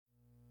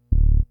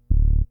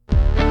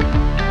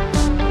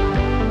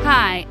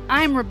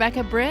I'm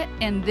Rebecca Britt,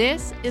 and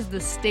this is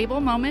the Stable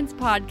Moments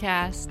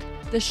Podcast,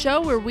 the show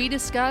where we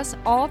discuss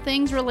all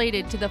things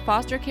related to the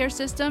foster care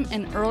system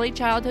and early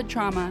childhood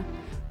trauma,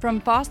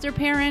 from foster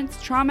parents,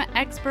 trauma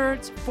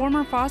experts,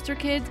 former foster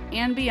kids,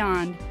 and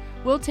beyond.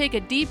 We'll take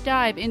a deep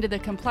dive into the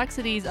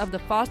complexities of the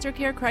foster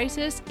care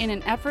crisis in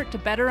an effort to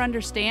better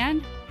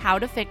understand how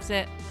to fix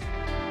it.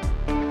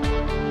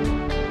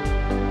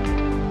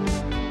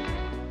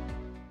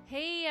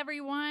 Hey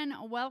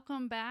everyone,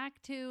 welcome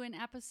back to an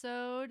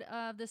episode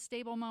of the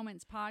Stable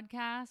Moments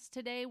Podcast.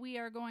 Today we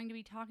are going to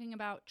be talking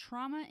about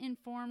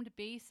trauma-informed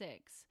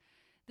basics.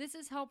 This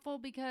is helpful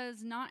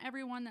because not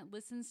everyone that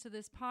listens to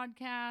this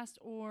podcast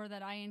or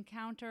that I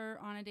encounter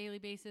on a daily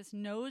basis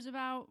knows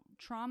about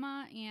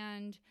trauma,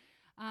 and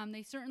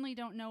they certainly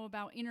don't know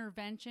about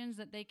interventions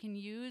that they can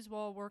use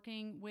while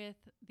working with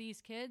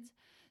these kids.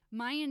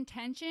 My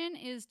intention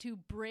is to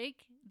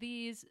break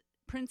these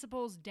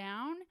principles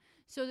down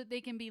so that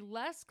they can be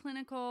less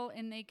clinical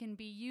and they can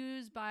be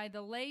used by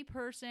the lay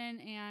person,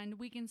 and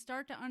we can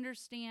start to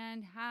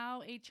understand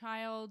how a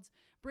child's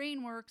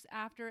brain works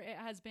after it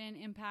has been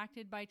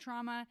impacted by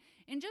trauma,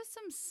 and just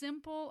some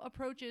simple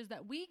approaches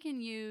that we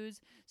can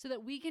use so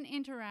that we can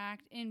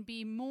interact and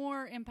be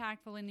more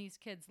impactful in these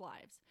kids'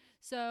 lives.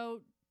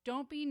 So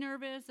don't be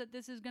nervous that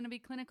this is going to be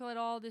clinical at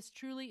all. This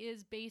truly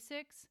is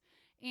basics,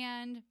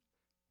 and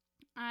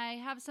I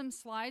have some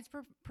slides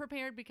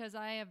prepared because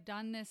I have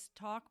done this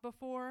talk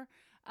before.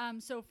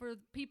 So for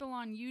people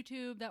on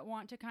YouTube that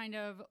want to kind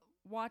of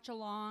watch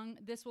along,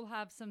 this will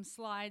have some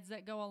slides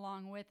that go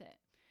along with it.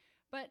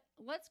 But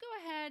let's go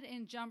ahead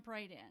and jump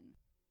right in.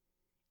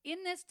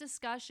 In this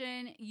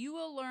discussion, you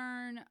will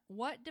learn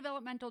what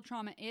developmental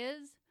trauma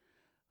is,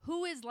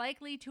 who is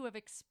likely to have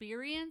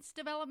experienced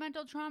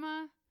developmental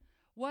trauma,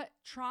 what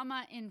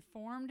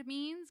trauma-informed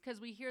means,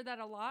 because we hear that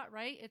a lot,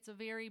 right? It's a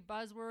very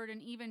buzzword,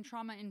 and even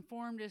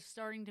trauma-informed is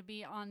starting to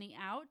be on the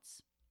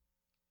outs.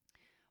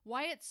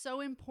 Why it's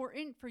so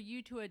important for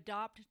you to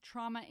adopt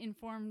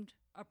trauma-informed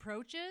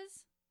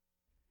approaches.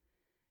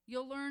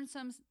 You'll learn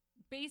some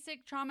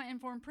basic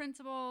trauma-informed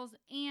principles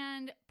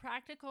and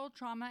practical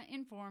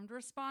trauma-informed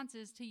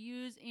responses to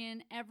use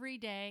in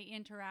everyday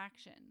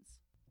interactions.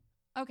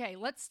 Okay,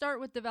 let's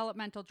start with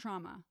developmental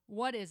trauma.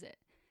 What is it?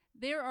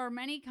 There are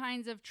many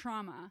kinds of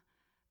trauma,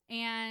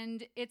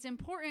 and it's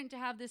important to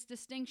have this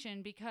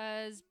distinction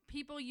because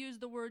people use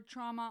the word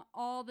trauma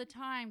all the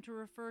time to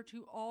refer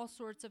to all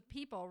sorts of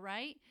people,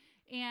 right?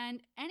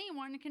 And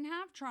anyone can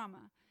have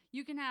trauma.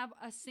 You can have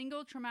a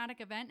single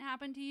traumatic event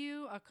happen to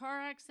you, a car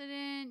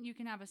accident, you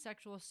can have a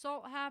sexual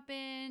assault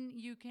happen,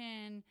 you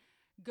can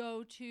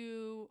go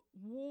to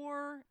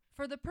war.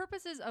 For the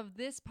purposes of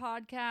this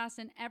podcast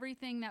and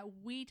everything that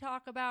we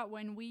talk about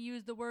when we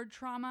use the word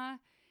trauma,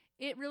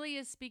 it really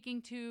is speaking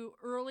to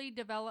early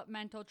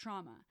developmental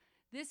trauma.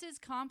 This is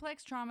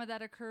complex trauma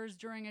that occurs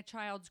during a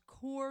child's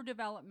core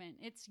development.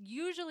 It's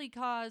usually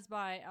caused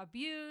by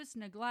abuse,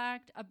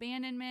 neglect,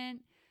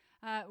 abandonment,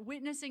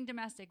 witnessing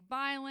domestic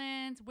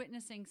violence,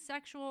 witnessing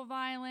sexual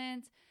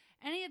violence.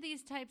 Any of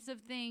these types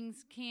of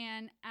things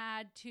can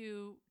add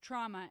to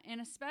trauma, and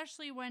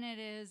especially when it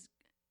is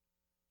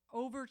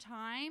over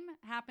time,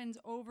 happens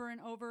over and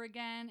over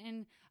again,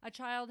 and a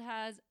child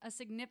has a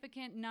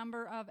significant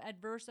number of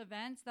adverse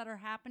events that are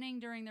happening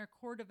during their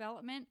core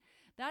development.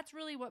 That's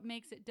really what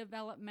makes it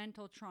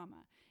developmental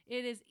trauma.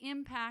 It is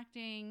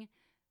impacting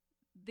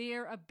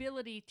their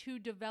ability to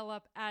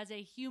develop as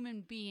a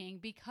human being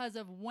because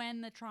of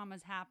when the trauma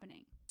is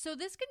happening. So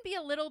this can be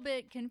a little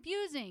bit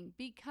confusing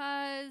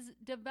because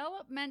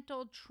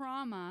developmental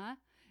trauma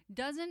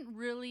doesn't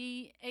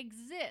really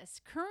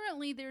exist.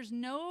 Currently, there's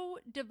no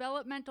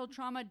developmental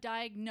trauma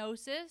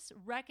diagnosis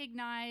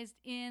recognized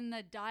in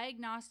the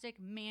diagnostic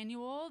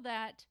manual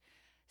that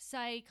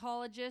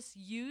psychologists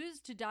use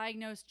to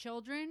diagnose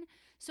children.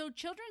 So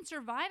children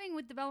surviving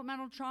with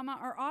developmental trauma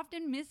are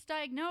often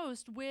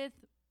misdiagnosed with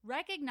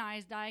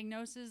recognized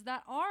diagnoses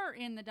that are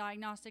in the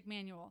diagnostic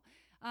manual.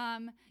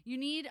 You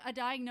need a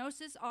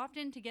diagnosis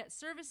often to get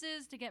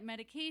services, to get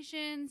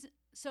medications.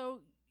 So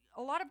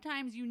a lot of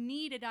times you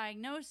need a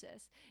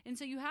diagnosis, and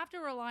so you have to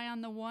rely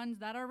on the ones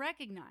that are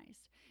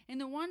recognized.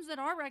 And the ones that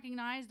are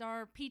recognized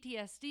are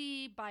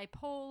PTSD,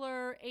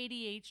 bipolar,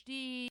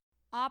 ADHD,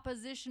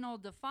 oppositional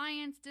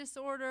defiance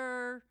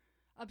disorder,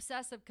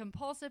 obsessive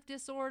compulsive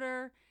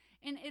disorder.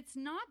 And it's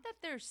not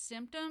that their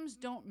symptoms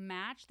don't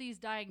match these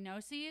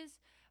diagnoses,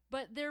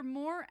 but they're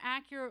more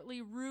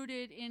accurately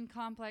rooted in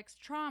complex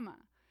trauma.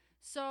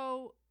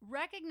 So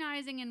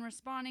recognizing and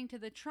responding to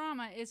the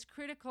trauma is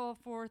critical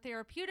for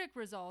therapeutic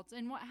results.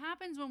 And what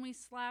happens when we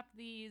slap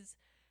these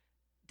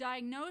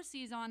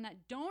diagnoses on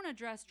that don't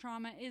address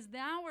trauma is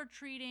now we're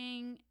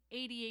treating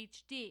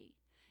ADHD.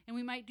 And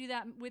we might do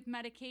that with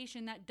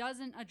medication that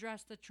doesn't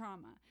address the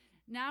trauma.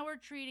 Now we're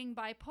treating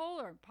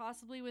bipolar,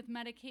 possibly with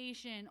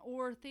medication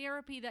or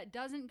therapy that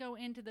doesn't go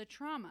into the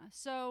trauma.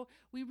 So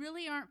we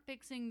really aren't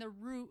fixing the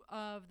root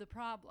of the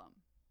problem.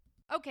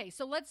 Okay,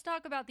 so let's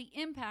talk about the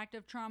impact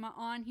of trauma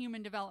on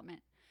human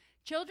development.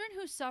 Children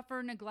who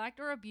suffer neglect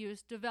or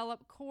abuse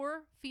develop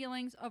core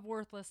feelings of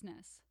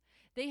worthlessness.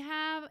 They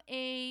have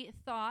a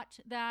thought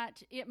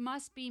that it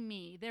must be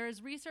me. There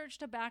is research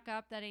to back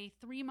up that a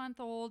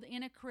 3-month-old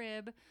in a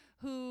crib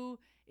who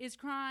is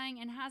crying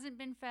and hasn't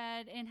been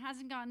fed and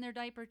hasn't gotten their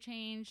diaper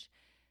changed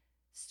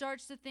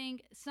starts to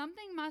think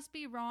something must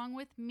be wrong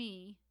with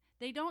me.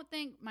 They don't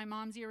think my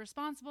mom's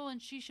irresponsible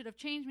and she should have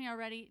changed me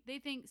already. They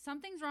think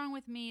something's wrong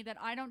with me, that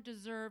I don't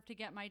deserve to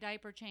get my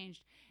diaper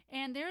changed.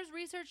 And there's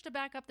research to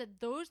back up that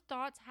those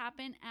thoughts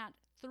happen at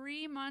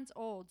 3 months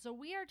old. So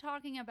we are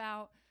talking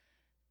about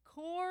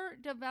core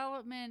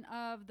development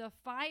of the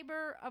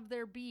fiber of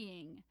their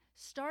being,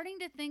 starting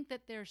to think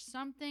that there's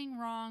something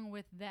wrong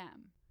with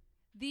them.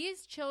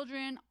 These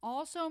children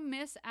also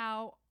miss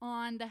out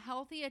on the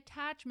healthy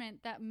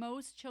attachment that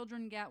most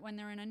children get when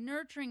they're in a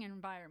nurturing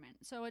environment.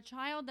 So a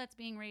child that's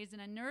being raised in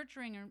a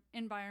nurturing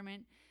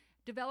environment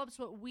develops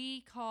what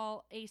we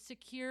call a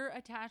secure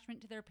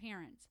attachment to their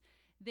parents.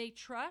 They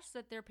trust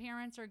that their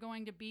parents are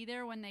going to be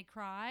there when they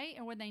cry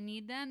and when they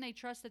need them. They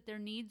trust that their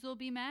needs will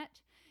be met.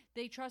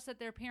 They trust that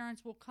their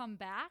parents will come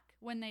back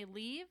when they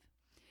leave.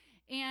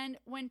 And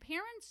when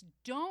parents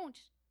don't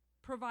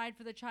provide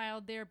for the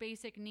child their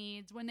basic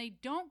needs, when they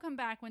don't come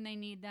back when they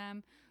need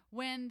them,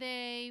 when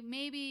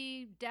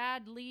maybe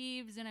dad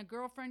leaves and a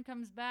girlfriend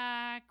comes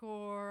back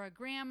or a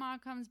grandma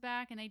comes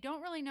back and they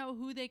don't really know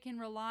who they can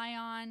rely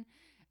on,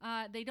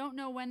 they don't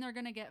know when they're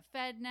going to get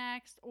fed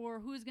next or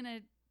who's going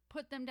to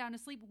put them down to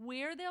sleep,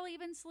 where they'll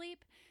even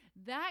sleep,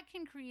 that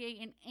can create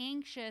an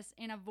anxious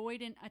and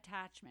avoidant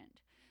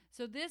attachment.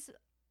 So this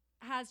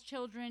has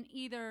children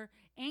either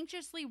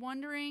anxiously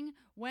wondering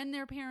when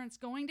their parent's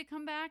going to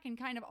come back and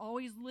kind of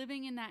always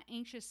living in that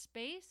anxious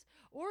space,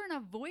 or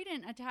an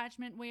avoidant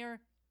attachment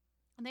where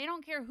they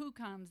don't care who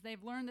comes.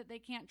 They've learned that they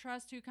can't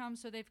trust who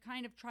comes, so they've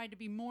kind of tried to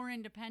be more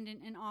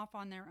independent and off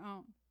on their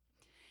own.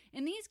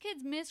 And these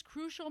kids miss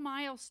crucial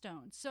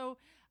milestones. So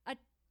a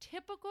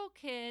typical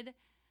kid,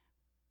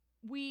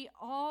 we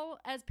all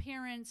as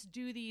parents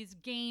do these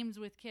games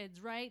with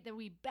kids, right? That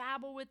we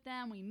babble with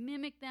them, we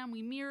mimic them,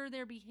 we mirror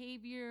their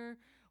behavior,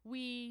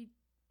 we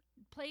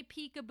play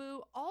peekaboo.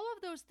 All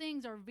of those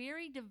things are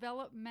very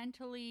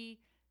developmentally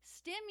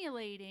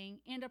stimulating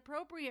and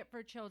appropriate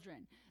for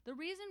children. The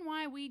reason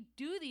why we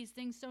do these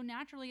things so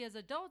naturally as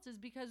adults is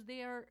because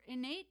they are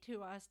innate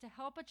to us to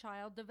help a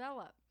child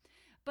develop.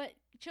 But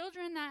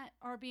children that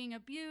are being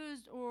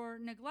abused or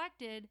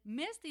neglected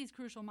miss these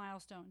crucial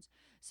milestones.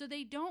 So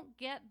they don't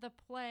get the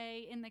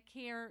play and the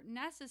care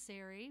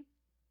necessary.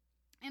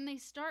 And they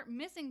start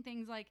missing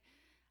things like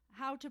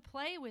how to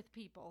play with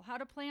people, how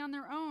to play on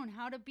their own,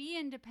 how to be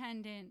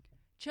independent.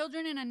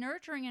 Children in a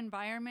nurturing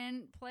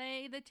environment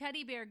play the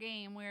teddy bear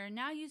game where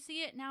now you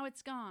see it, now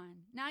it's gone.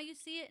 Now you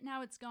see it,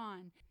 now it's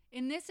gone.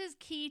 And this is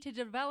key to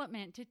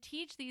development, to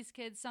teach these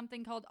kids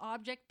something called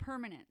object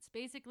permanence.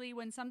 Basically,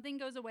 when something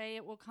goes away,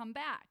 it will come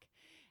back.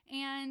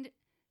 And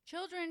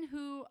children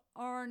who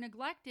are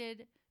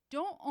neglected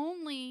don't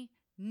only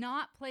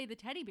not play the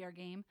teddy bear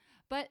game,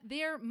 but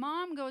their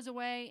mom goes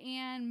away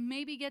and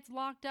maybe gets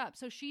locked up,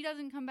 so she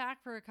doesn't come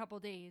back for a couple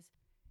days.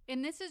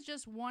 And this is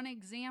just one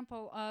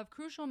example of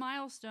crucial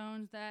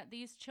milestones that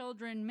these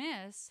children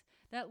miss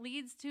that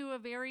leads to a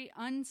very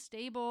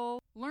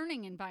unstable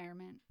learning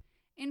environment.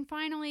 And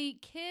finally,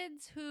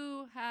 kids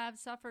who have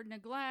suffered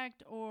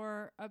neglect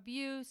or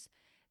abuse,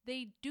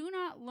 they do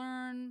not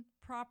learn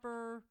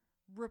proper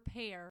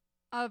repair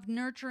of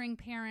nurturing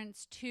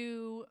parents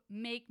to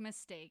make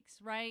mistakes,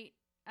 right?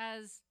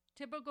 As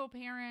typical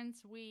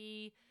parents,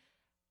 we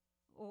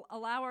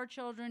allow our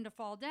children to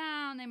fall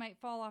down. They might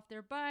fall off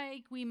their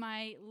bike. We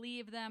might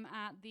leave them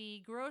at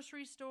the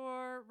grocery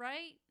store,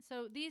 right?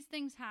 So these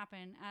things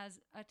happen as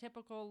a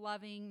typical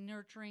loving,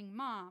 nurturing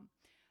mom.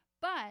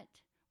 But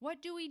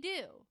what do we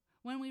do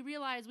when we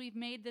realize we've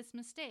made this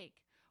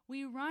mistake?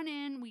 We run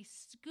in, we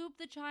scoop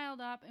the child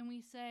up, and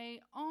we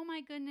say, "Oh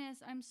my goodness,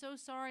 I'm so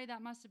sorry.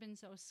 That must have been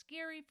so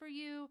scary for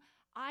you.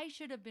 I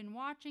should have been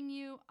watching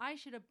you. I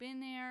should have been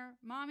there.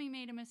 Mommy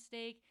made a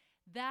mistake.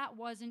 That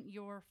wasn't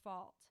your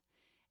fault."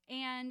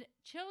 And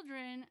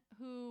children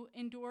who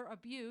endure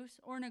abuse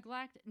or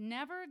neglect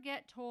never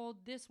get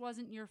told this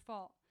wasn't your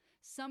fault.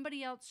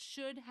 Somebody else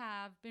should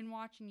have been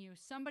watching you.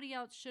 Somebody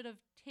else should have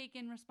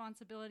taken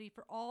responsibility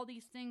for all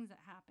these things that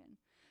happen.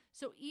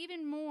 So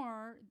even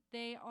more,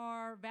 they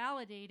are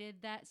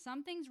validated that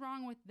something's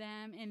wrong with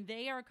them and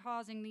they are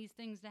causing these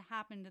things to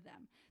happen to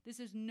them. This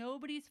is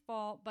nobody's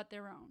fault but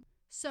their own.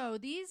 So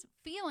these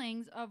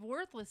feelings of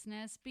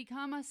worthlessness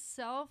become a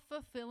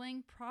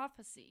self-fulfilling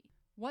prophecy.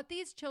 What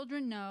these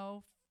children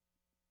know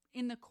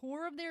in the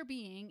core of their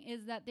being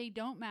is that they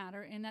don't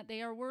matter and that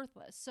they are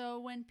worthless. So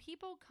when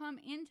people come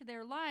into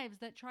their lives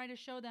that try to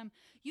show them,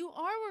 you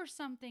are worth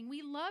something,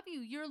 we love you,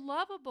 you're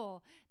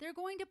lovable, they're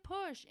going to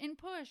push and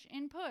push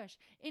and push.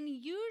 And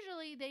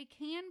usually they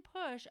can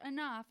push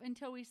enough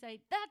until we say,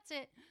 that's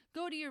it,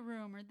 go to your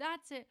room, or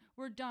that's it,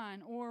 we're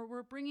done, or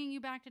we're bringing you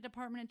back to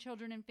Department of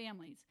Children and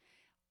Families.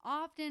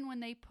 Often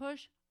when they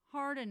push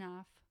hard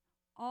enough,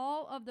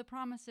 all of the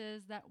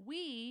promises that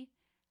we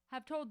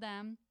have told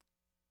them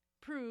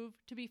prove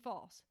to be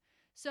false.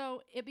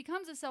 So it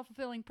becomes a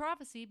self-fulfilling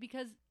prophecy,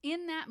 because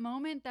in that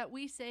moment that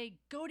we say,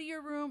 go to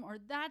your room, or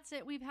that's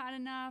it, we've had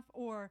enough,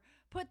 or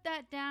put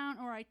that down,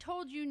 or I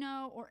told you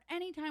no, or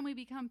anytime we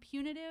become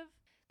punitive,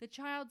 the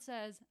child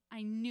says,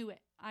 I knew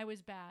it, I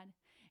was bad.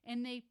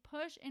 And they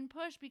push and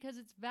push because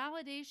it's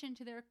validation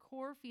to their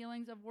core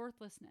feelings of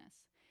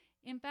worthlessness.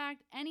 In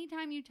fact,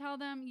 anytime you tell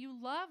them you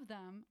love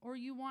them or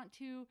you want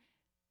to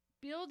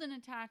build an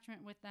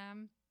attachment with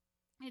them,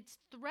 it's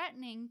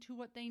threatening to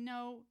what they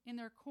know in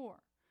their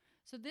core.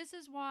 So this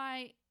is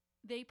why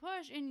they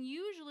push, and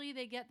usually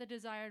they get the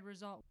desired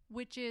result,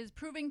 which is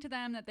proving to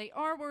them that they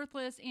are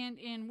worthless, and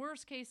in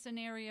worst case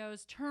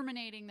scenarios,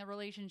 terminating the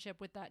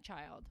relationship with that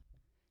child.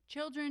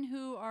 Children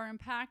who are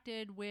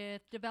impacted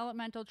with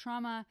developmental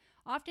trauma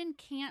often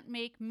can't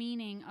make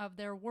meaning of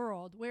their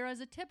world, whereas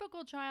a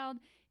typical child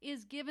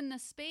is given the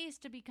space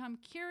to become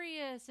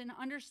curious and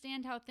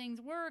understand how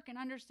things work and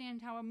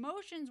understand how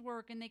emotions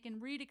work, and they can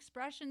read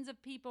expressions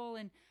of people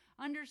and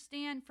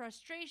understand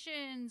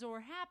frustrations or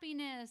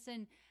happiness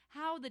and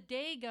how the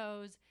day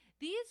goes.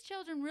 These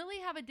children really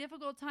have a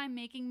difficult time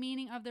making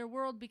meaning of their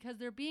world because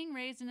they're being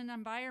raised in an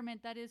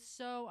environment that is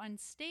so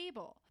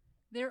unstable.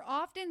 They're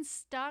often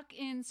stuck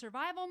in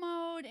survival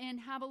mode and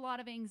have a lot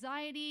of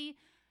anxiety.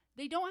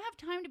 They don't have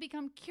time to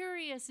become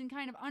curious and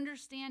kind of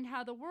understand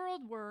how the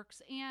world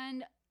works,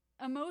 and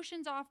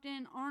emotions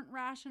often aren't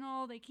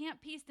rational. They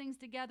can't piece things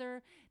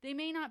together. They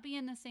may not be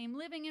in the same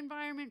living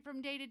environment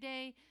from day to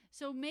day.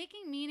 So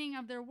making meaning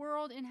of their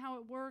world and how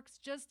it works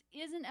just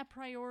isn't a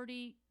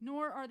priority,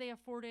 nor are they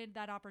afforded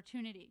that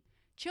opportunity.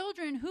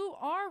 Children who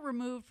are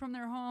removed from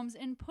their homes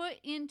and put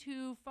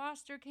into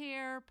foster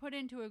care, put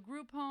into a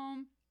group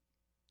home,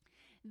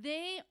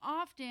 they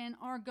often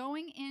are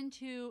going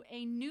into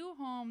a new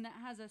home that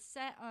has a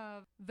set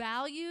of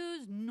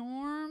values,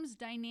 norms,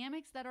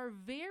 dynamics that are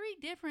very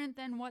different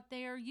than what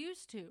they are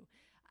used to.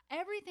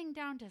 Everything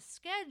down to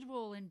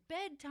schedule and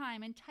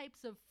bedtime and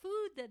types of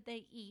food that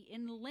they eat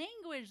and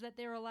language that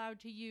they're allowed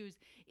to use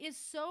is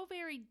so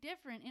very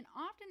different. And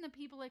often the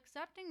people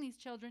accepting these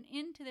children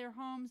into their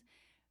homes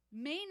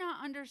may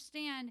not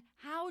understand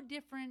how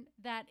different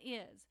that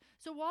is.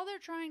 So while they're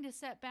trying to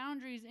set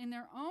boundaries in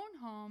their own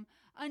home,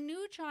 a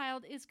new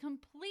child is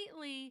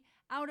completely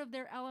out of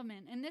their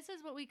element. And this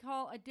is what we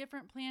call a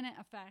different planet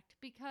effect,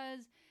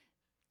 because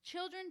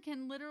children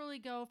can literally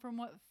go from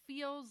what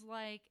feels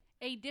like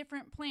a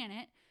different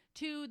planet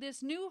to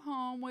this new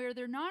home where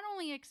they're not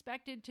only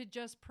expected to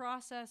just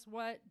process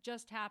what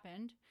just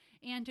happened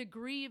and to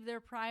grieve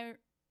their prior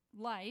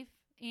life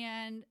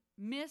and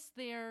miss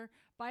their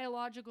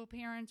biological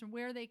parents and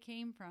where they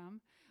came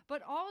from,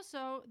 but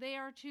also they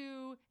are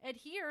to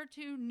adhere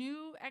to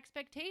new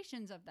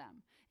expectations of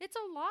them. It's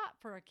a lot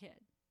for a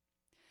kid.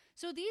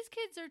 So these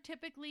kids are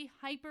typically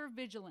hyper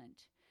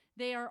vigilant.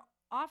 They are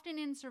often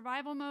in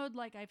survival mode,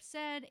 like I've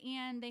said,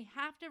 and they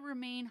have to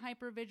remain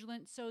hyper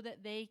vigilant so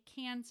that they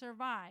can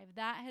survive.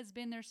 That has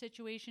been their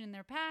situation in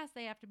their past.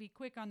 They have to be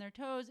quick on their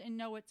toes and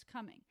know what's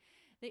coming.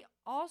 They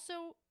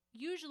also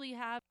usually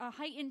have a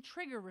heightened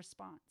trigger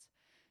response.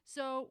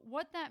 So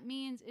what that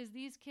means is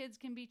these kids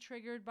can be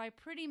triggered by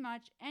pretty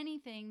much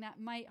anything that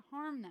might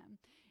harm them.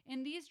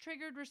 And these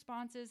triggered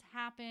responses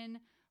happen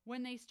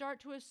when they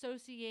start to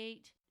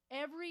associate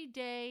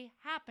everyday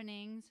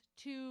happenings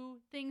to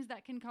things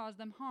that can cause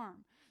them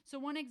harm. So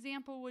one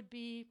example would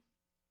be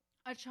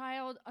a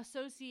child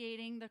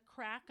associating the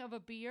crack of a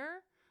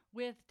beer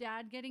with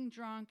dad getting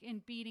drunk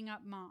and beating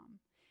up mom.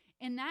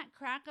 And that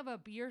crack of a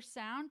beer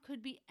sound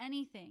could be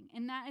anything.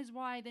 And that is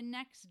why the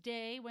next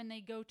day when they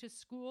go to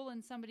school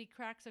and somebody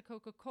cracks a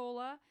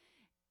Coca-Cola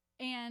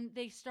and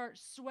they start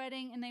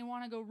sweating and they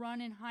want to go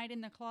run and hide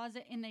in the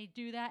closet and they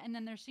do that and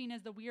then they're seen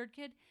as the weird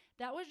kid,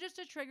 that was just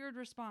a triggered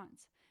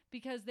response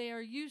because they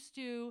are used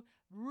to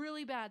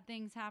really bad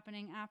things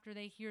happening after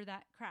they hear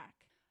that crack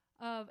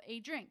of a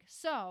drink.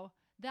 So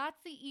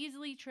that's the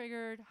easily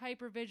triggered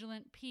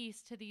hypervigilant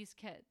piece to these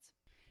kids.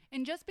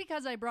 And just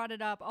because I brought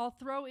it up, I'll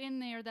throw in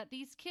there that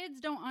these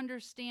kids don't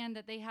understand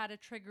that they had a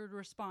triggered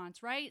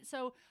response, right?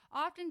 So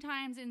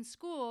oftentimes in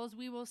schools,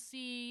 we will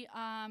see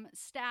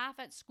staff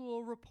at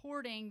school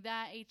reporting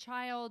that a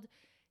child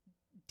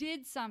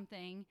did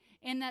something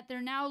and that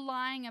they're now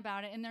lying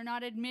about it and they're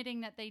not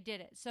admitting that they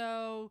did it.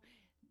 So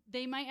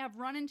they might have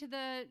run into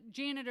the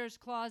janitor's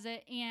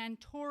closet and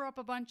tore up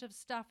a bunch of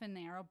stuff in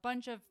there, a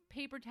bunch of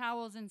paper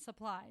towels and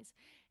supplies.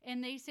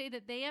 And they say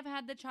that they have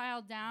had the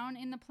child down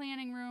in the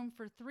planning room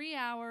for 3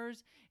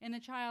 hours and the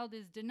child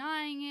is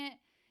denying it.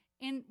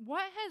 And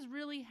what has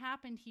really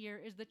happened here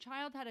is the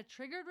child had a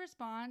triggered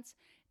response.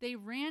 They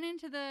ran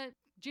into the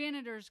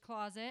janitor's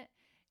closet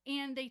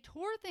and they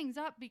tore things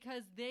up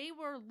because they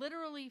were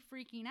literally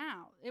freaking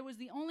out. It was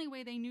the only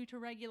way they knew to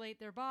regulate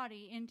their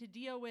body and to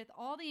deal with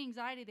all the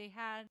anxiety they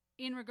had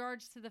in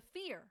regards to the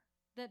fear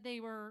that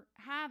they were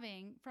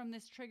having from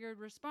this triggered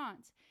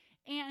response.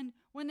 And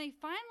when they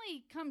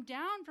finally come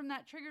down from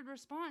that triggered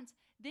response,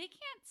 they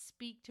can't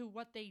speak to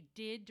what they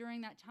did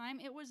during that time.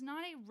 It was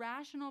not a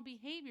rational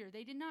behavior.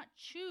 They did not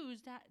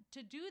choose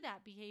to do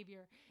that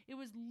behavior. It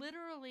was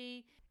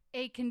literally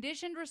a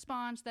conditioned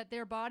response that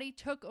their body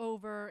took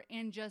over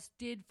and just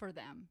did for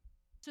them.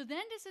 So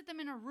then to sit them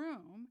in a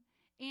room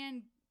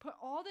and put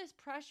all this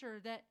pressure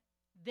that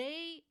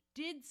they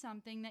did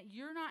something that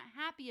you're not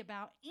happy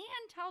about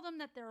and tell them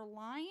that they're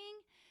lying,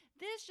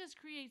 this just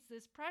creates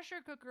this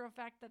pressure cooker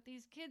effect that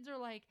these kids are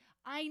like,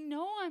 I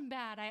know I'm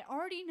bad. I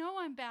already know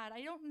I'm bad.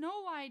 I don't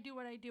know why I do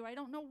what I do. I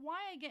don't know why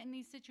I get in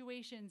these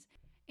situations.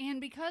 And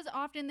because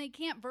often they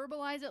can't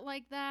verbalize it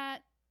like that,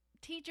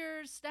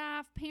 teachers,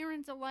 staff,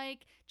 parents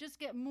alike just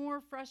get more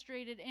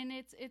frustrated, and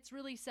it's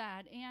really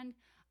sad. And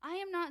I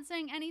am not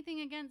saying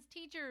anything against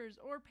teachers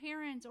or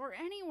parents or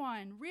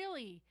anyone,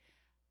 really.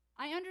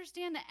 I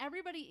understand that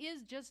everybody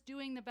is just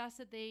doing the best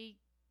that they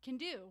can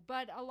do,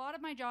 but a lot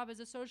of my job as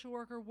a social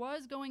worker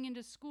was going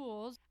into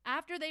schools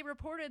after they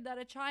reported that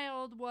a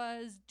child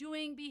was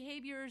doing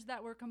behaviors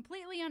that were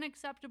completely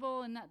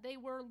unacceptable and that they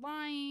were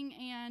lying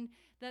and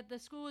that the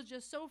school was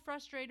just so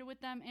frustrated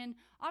with them. And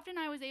often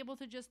I was able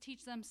to just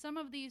teach them some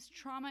of these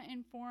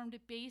trauma-informed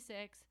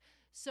basics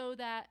so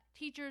that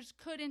teachers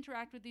could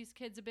interact with these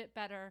kids a bit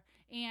better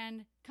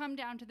and come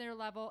down to their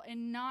level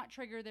and not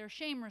trigger their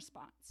shame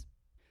response.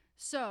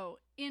 So,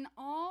 in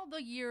all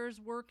the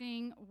years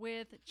working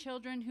with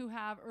children who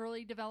have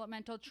early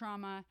developmental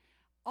trauma,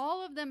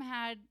 all of them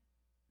had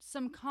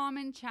some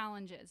common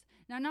challenges.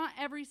 Now, not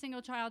every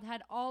single child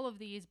had all of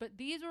these, but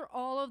these were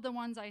all of the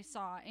ones I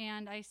saw,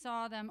 and I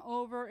saw them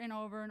over and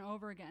over and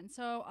over again.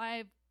 So,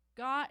 I've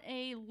got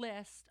a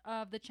list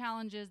of the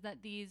challenges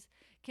that these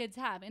kids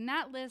have. And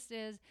that list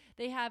is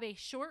they have a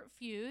short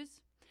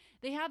fuse.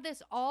 They have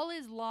this all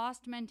is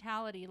lost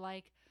mentality,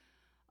 like,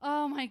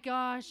 oh my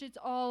gosh, it's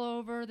all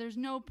over. There's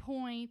no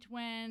point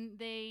when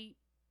they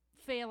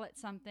fail at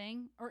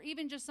something, or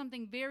even just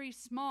something very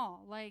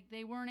small, like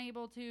they weren't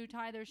able to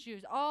tie their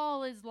shoes.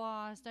 All is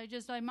lost.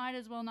 I might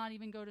as well not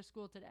even go to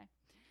school today.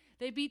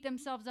 They beat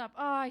themselves up.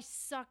 Oh, I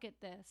suck at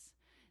this.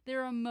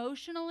 They're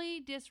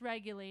emotionally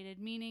dysregulated,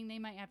 meaning they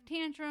might have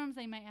tantrums,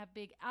 they might have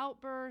big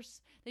outbursts.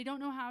 They don't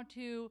know how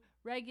to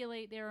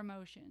regulate their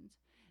emotions.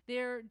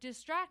 They're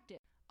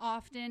distracted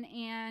often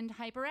and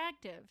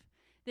hyperactive.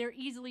 They're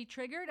easily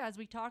triggered, as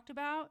we talked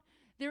about.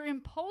 They're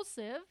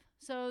impulsive,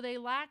 so they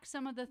lack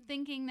some of the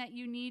thinking that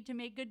you need to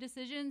make good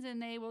decisions,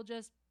 and they will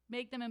just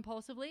make them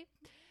impulsively.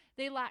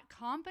 They lack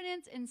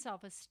confidence and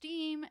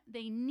self-esteem.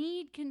 They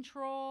need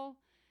control.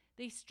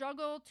 They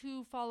struggle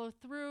to follow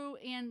through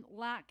and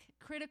lack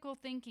critical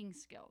thinking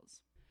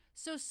skills.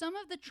 So some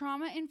of the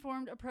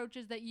trauma-informed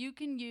approaches that you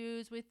can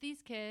use with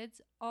these kids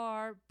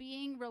are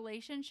being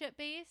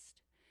relationship-based,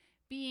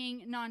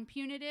 being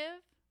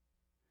non-punitive,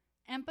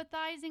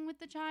 empathizing with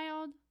the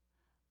child,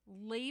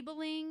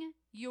 labeling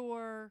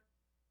your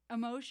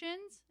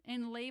emotions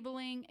and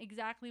labeling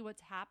exactly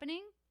what's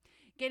happening,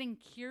 getting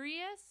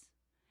curious,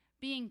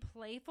 being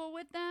playful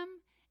with them,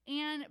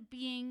 and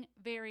being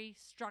very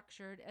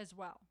structured as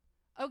well.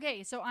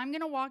 Okay, so I'm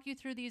going to walk you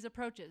through these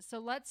approaches. So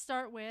let's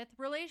start with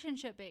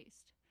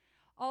relationship-based.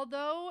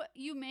 Although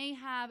you may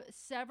have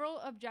several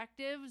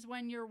objectives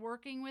when you're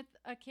working with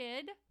a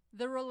kid,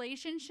 the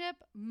relationship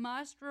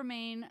must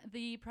remain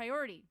the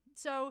priority.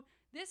 So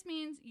this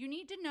means you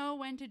need to know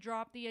when to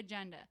drop the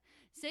agenda.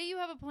 Say you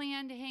have a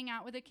plan to hang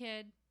out with a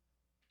kid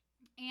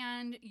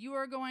and you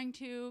are going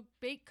to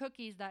bake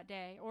cookies that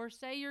day, or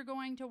say you're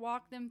going to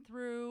walk them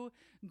through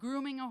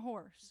grooming a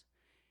horse.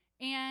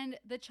 And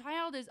the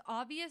child is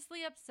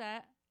obviously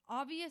upset,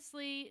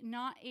 obviously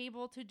not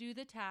able to do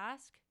the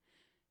task.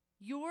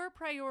 Your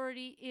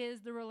priority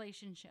is the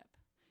relationship.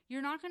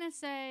 You're not going to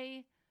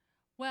say,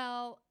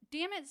 well,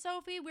 damn it,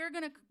 Sophie, we're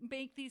going to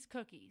bake these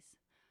cookies.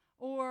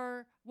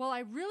 Or, well, I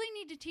really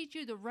need to teach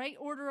you the right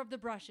order of the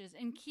brushes,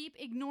 and keep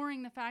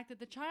ignoring the fact that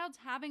the child's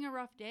having a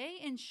rough day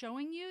and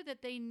showing you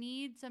that they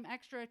need some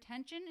extra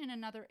attention in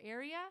another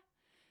area.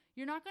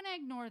 You're not going to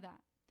ignore that.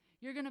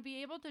 You're going to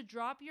be able to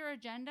drop your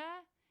agenda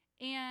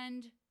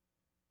and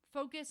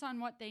focus on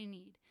what they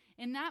need.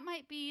 And that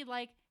might be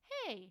like,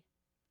 hey,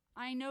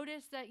 I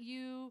noticed that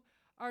you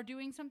are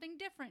doing something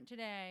different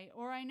today,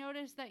 or I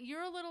noticed that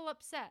you're a little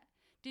upset.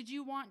 Did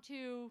you want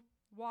to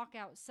walk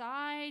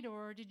outside,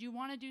 or did you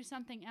want to do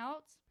something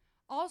else?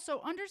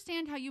 Also,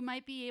 understand how you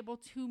might be able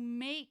to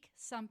make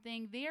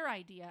something their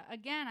idea.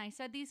 Again, I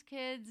said these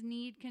kids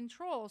need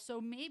control,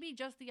 so maybe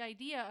just the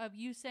idea of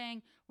you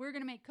saying, we're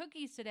going to make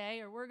cookies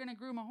today, or we're going to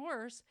groom a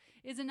horse,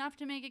 is enough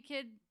to make a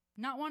kid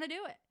not want to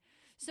do it.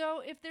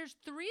 So if there's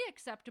 3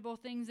 acceptable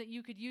things that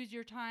you could use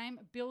your time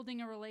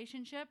building a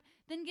relationship,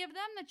 then give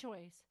them the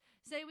choice.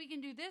 Say, we can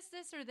do this,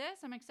 this, or this.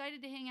 I'm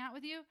excited to hang out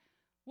with you.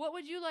 What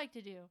would you like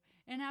to do?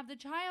 And have the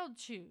child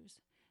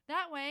choose.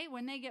 That way,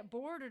 when they get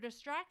bored or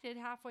distracted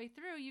halfway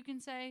through, you can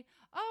say,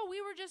 oh,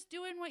 we were just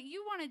doing what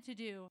you wanted to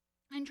do,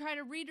 and try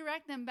to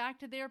redirect them back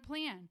to their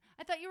plan.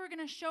 I thought you were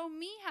going to show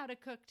me how to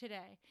cook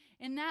today.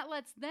 And that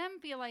lets them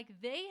feel like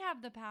they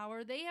have the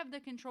power, they have the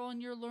control,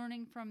 and you're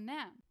learning from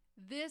them.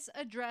 This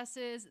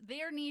addresses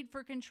their need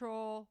for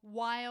control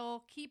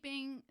while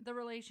keeping the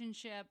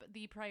relationship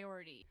the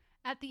priority.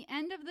 At the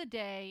end of the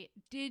day,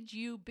 did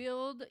you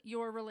build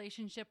your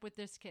relationship with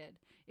this kid?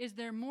 Is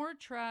there more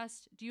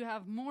trust? Do you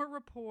have more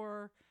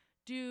rapport?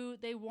 Do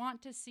they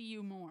want to see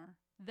you more?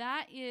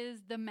 That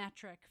is the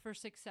metric for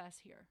success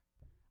here.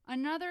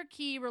 Another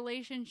key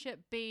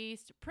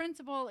relationship-based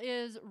principle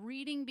is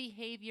reading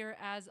behavior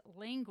as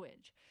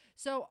language.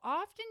 So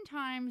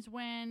oftentimes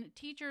when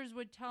teachers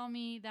would tell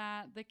me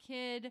that the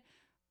kid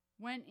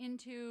went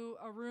into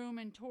a room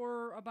and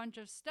tore a bunch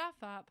of stuff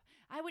up,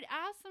 I would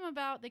ask them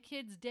about the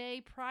kid's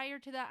day prior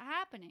to that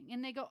happening.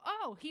 And they go,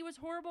 oh, he was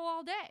horrible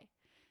all day.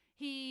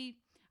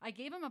 I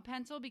gave him a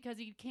pencil because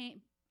he came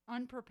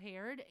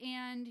unprepared,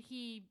 and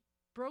he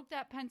broke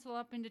that pencil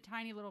up into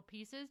tiny little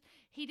pieces.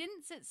 He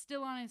didn't sit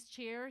still on his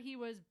chair. He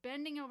was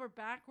bending over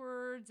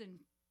backwards and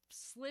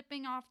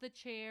slipping off the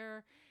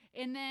chair.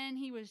 And then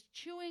he was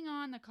chewing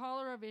on the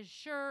collar of his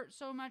shirt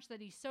so much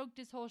that he soaked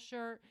his whole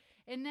shirt.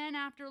 And then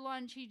after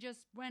lunch, he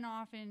just went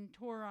off and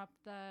tore up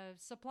the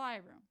supply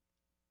room.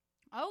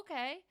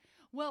 Okay,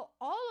 well,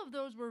 all of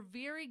those were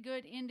very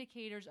good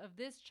indicators of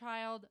this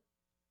child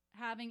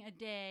having a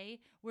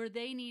day where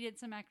they needed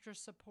some extra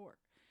support.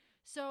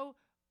 So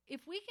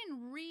if we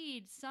can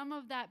read some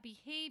of that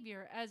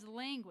behavior as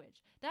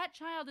language, that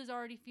child is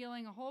already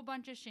feeling a whole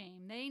bunch of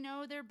shame. They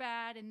know they're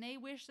bad and they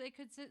wish they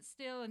could sit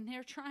still, and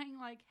they're trying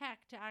like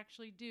heck to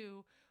actually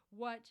do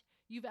what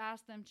you've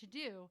asked them to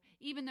do,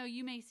 even though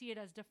you may see it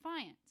as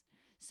defiance.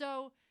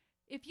 So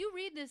if you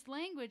read this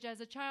language as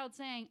a child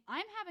saying,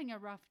 I'm having a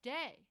rough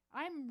day,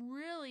 I'm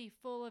really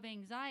full of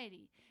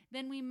anxiety,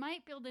 then we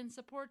might build in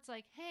supports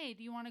like, hey,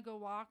 do you want to go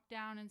walk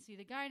down and see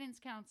the guidance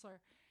counselor?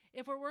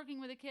 If we're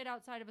working with a kid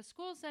outside of a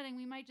school setting,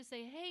 we might just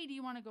say, hey, do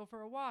you want to go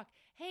for a walk?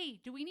 Hey,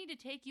 do we need to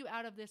take you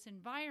out of this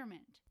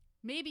environment?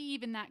 Maybe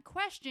even that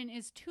question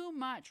is too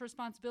much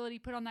responsibility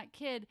put on that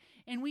kid,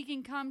 and we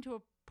can come to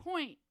a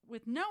point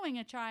with knowing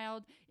a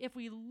child if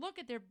we look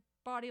at their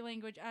body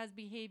language as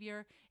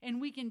behavior, and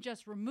we can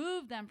just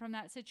remove them from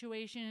that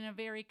situation in a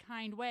very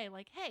kind way,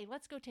 like, hey,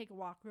 let's go take a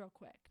walk real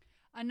quick.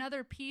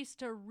 Another piece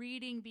to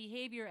reading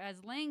behavior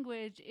as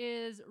language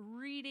is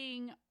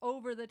reading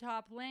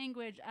over-the-top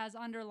language as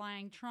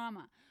underlying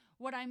trauma.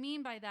 What I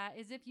mean by that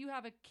is if you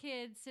have a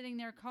kid sitting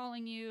there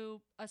calling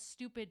you a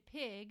stupid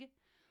pig,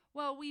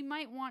 well, we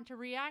might want to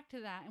react to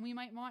that, and we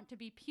might want to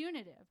be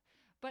punitive.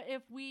 But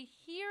if we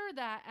hear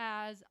that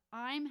as,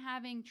 I'm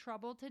having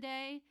trouble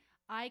today,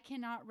 I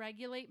cannot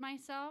regulate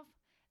myself,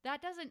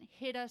 that doesn't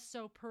hit us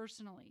so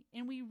personally.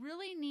 And we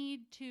really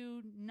need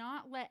to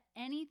not let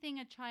anything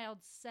a child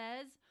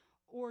says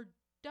or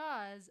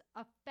does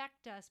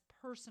affect us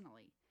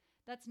personally.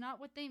 That's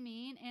not what they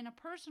mean. And a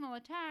personal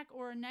attack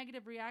or a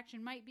negative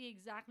reaction might be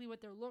exactly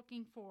what they're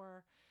looking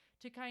for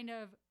to kind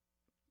of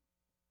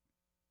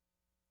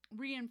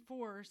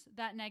reinforce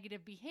that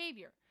negative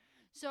behavior.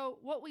 So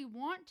what we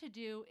want to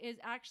do is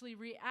actually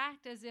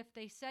react as if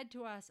they said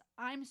to us,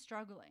 I'm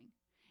struggling.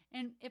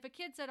 And if a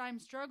kid said, I'm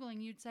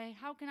struggling, you'd say,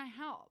 how can I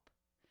help?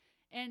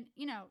 And,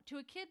 to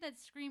a kid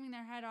that's screaming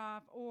their head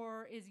off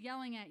or is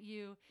yelling at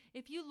you,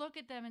 if you look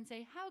at them and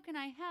say, how can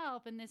I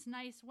help in this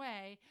nice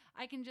way,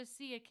 I can just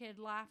see a kid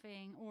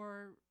laughing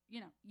or,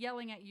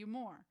 yelling at you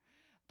more.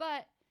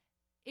 But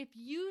if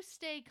you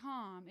stay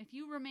calm, if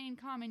you remain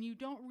calm and you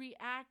don't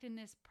react in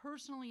this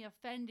personally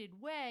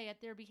offended way at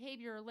their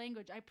behavior or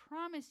language, I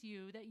promise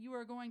you that you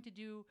are going to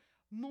do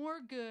more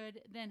good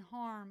than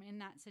harm in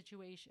that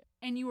situation.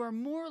 And you are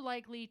more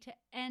likely to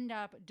end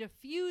up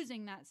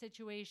diffusing that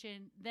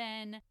situation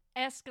than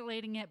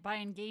escalating it by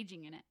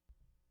engaging in it.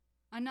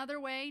 Another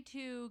way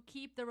to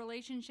keep the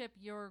relationship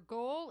your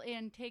goal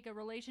and take a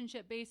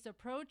relationship-based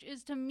approach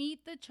is to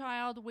meet the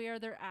child where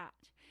they're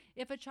at.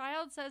 If a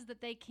child says that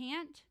they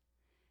can't,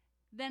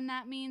 then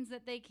that means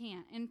that they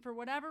can't. And for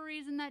whatever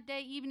reason that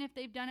day, even if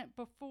they've done it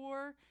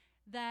before,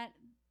 that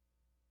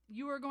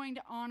you are going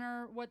to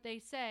honor what they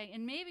say.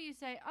 And maybe you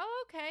say,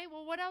 oh, okay,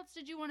 well, what else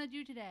did you want to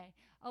do today?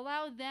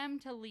 Allow them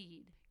to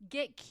lead.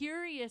 Get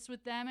curious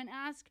with them and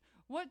ask,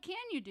 what can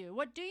you do?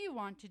 What do you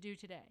want to do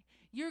today?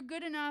 You're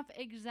good enough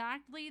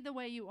exactly the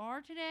way you are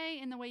today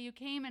and the way you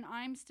came, and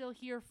I'm still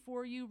here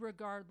for you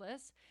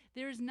regardless.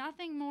 There's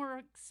nothing more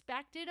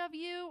expected of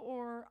you,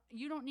 or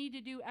you don't need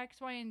to do X,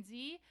 Y, and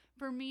Z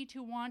for me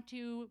to want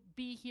to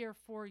be here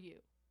for you.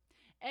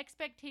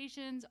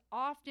 Expectations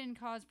often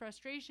cause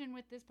frustration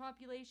with this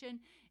population,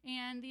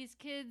 and these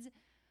kids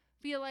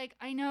feel like,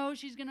 I know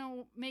she's going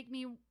to make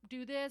me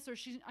do this, or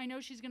I know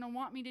she's going to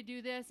want me to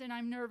do this, and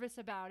I'm nervous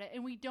about it,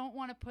 and we don't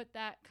want to put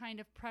that kind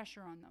of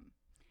pressure on them.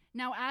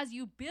 Now, as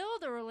you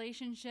build a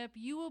relationship,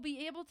 you will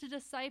be able to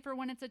decipher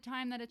when it's a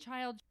time that a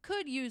child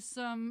could use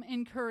some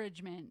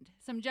encouragement,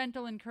 some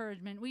gentle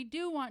encouragement. We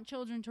do want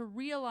children to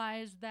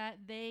realize that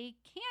they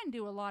can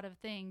do a lot of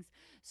things.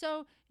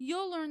 So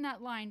you'll learn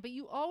that line, but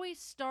you always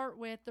start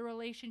with the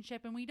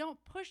relationship, and we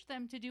don't push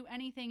them to do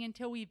anything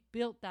until we've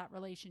built that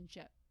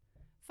relationship.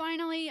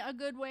 Finally, a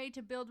good way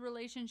to build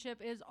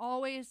relationship is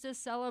always to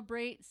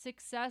celebrate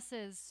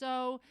successes.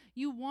 So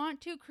you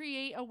want to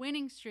create a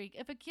winning streak.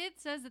 If a kid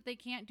says that they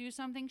can't do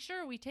something,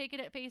 sure, we take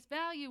it at face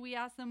value. We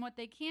ask them what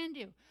they can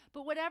do.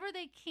 But whatever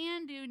they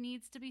can do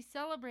needs to be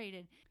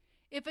celebrated.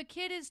 If a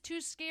kid is too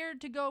scared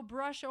to go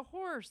brush a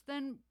horse,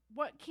 then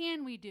what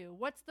can we do?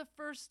 What's the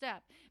first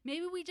step?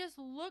 Maybe we just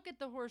look at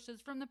the horses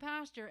from the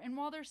pasture, and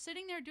while they're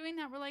sitting there doing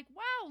that, we're like,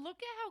 wow, look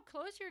at how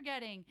close you're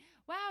getting.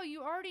 Wow,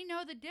 you already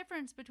know the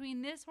difference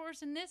between this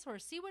horse and this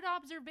horse. See what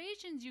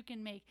observations you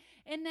can make,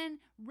 and then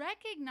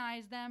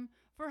recognize them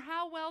for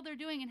how well they're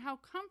doing and how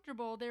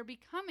comfortable they're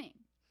becoming.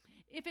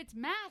 If it's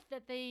math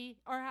that they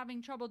are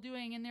having trouble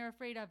doing and they're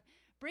afraid of,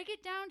 break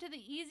it down to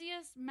the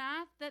easiest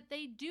math that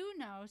they do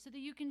know so that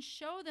you can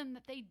show them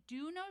that they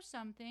do know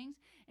some things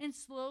and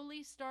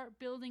slowly start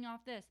building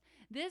off this.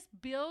 This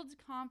builds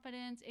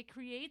confidence. It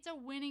creates a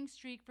winning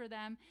streak for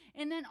them.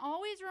 And then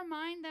always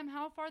remind them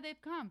how far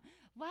they've come.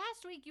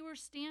 Last week you were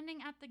standing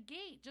at the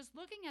gate just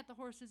looking at the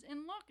horses.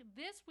 And look,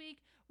 this week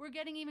we're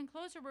getting even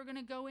closer. We're going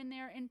to go in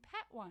there and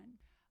pet one.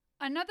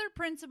 Another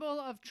principle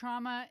of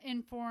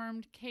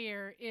trauma-informed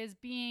care is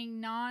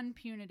being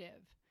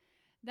non-punitive.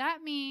 That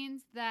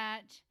means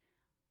that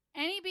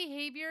any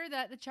behavior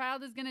that the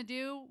child is going to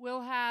do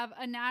will have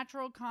a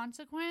natural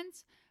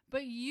consequence,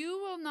 but you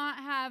will not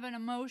have an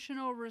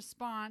emotional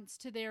response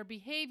to their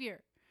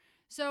behavior.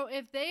 So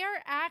if they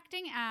are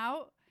acting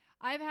out,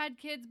 I've had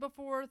kids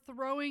before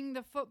throwing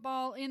the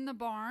football in the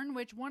barn,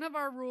 which one of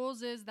our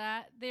rules is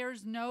that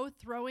there's no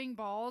throwing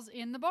balls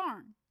in the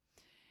barn.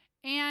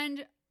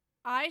 And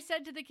I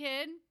said to the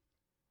kid,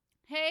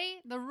 hey,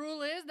 the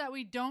rule is that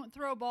we don't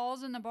throw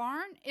balls in the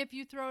barn. If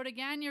you throw it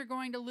again, you're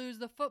going to lose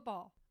the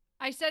football.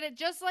 I said it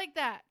just like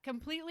that,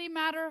 completely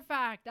matter of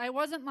fact. I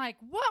wasn't like,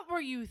 what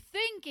were you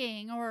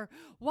thinking? Or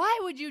why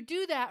would you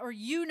do that? Or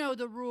you know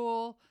the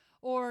rule,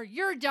 or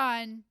you're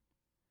done.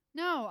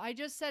 No, I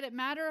just said it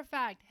matter of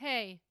fact.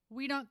 Hey,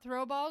 we don't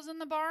throw balls in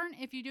the barn.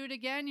 If you do it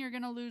again, you're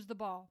going to lose the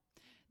ball.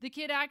 The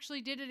kid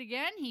actually did it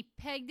again. He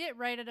pegged it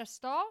right at a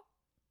stall.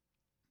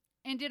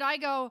 And did I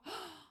go,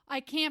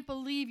 I can't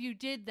believe you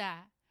did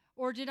that?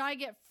 Or did I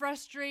get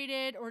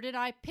frustrated? Or did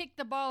I pick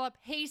the ball up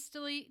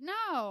hastily?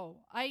 No,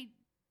 I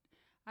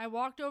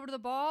walked over to the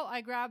ball. I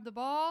grabbed the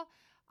ball.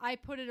 I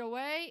put it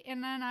away.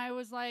 And then I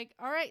was like,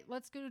 all right,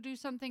 let's go do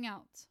something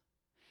else.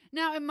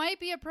 Now, it might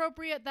be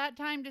appropriate at that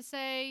time to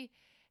say,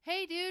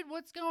 hey, dude,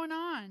 what's going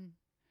on?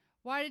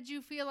 Why did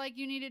you feel like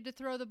you needed to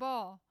throw the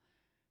ball?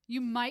 You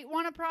might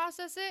want to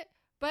process it,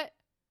 but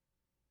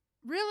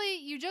really,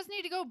 you just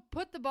need to go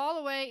put the ball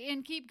away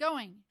and keep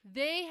going.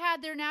 They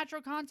had their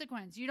natural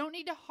consequence. You don't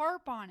need to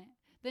harp on it.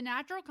 The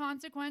natural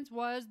consequence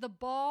was the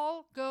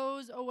ball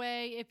goes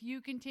away if you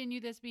continue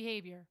this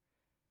behavior.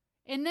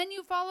 And then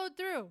you followed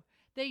through.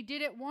 They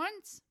did it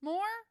once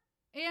more,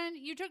 and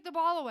you took the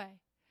ball away.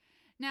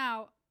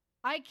 Now,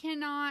 I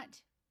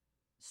cannot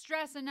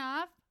stress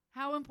enough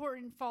how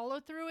important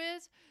follow-through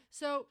is.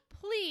 So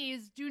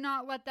please do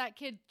not let that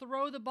kid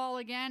throw the ball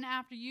again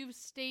after you've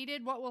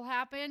stated what will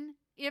happen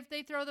if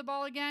they throw the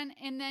ball again,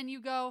 and then you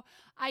go,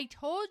 I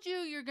told you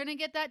you're going to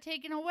get that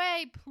taken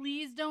away.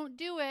 Please don't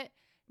do it.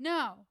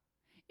 No.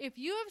 If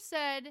you have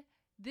said,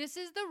 this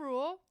is the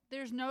rule,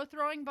 there's no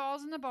throwing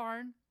balls in the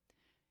barn.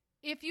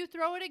 If you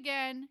throw it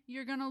again,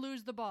 you're going to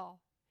lose the ball.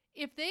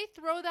 If they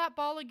throw that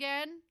ball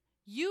again,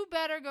 you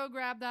better go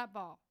grab that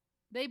ball.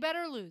 They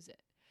better lose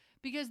it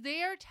because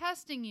they are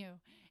testing you.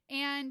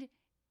 And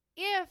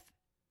if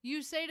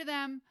you say to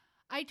them,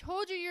 I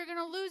told you you're going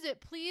to lose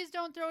it. Please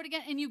don't throw it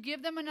again. And you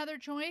give them another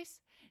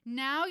choice.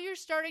 Now you're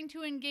starting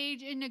to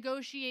engage in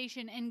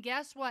negotiation. And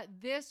guess what?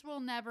 This will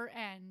never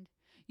end.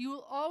 You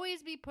will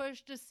always be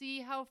pushed to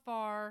see how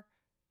far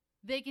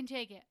they can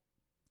take it.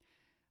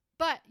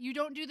 But you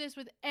don't do this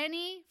with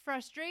any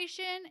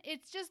frustration.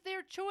 It's just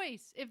their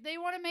choice. If they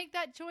want to make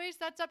that choice,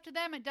 that's up to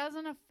them. It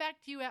doesn't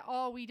affect you at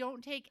all. We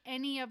don't take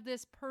any of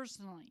this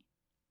personally.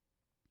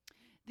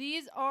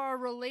 These are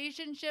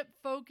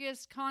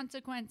relationship-focused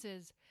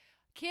consequences.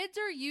 Kids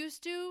are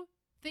used to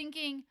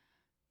thinking,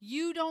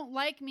 you don't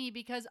like me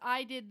because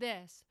I did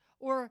this,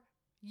 or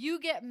you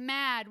get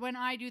mad when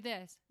I do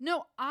this.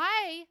 No,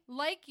 I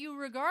like you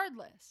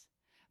regardless.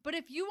 But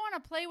if you want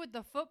to play with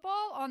the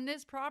football on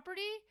this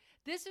property,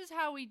 this is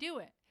how we do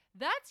it.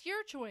 That's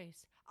your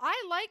choice. I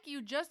like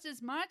you just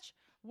as much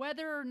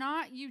whether or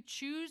not you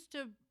choose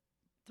to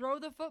throw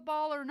the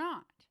football or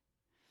not.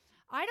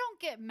 I don't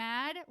get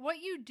mad.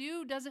 What you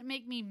do doesn't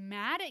make me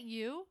mad at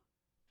you.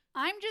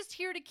 I'm just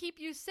here to keep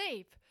you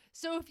safe.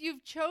 So if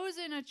you've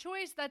chosen a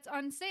choice that's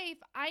unsafe,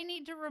 I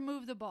need to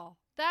remove the ball.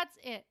 That's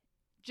it.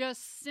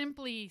 Just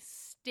simply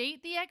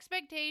state the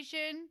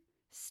expectation,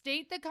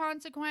 state the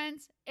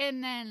consequence,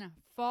 and then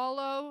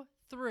follow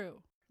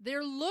through.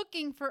 They're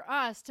looking for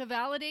us to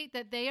validate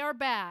that they are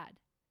bad,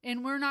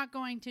 and we're not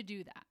going to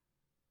do that.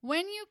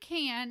 When you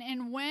can,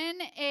 and when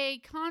a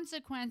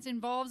consequence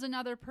involves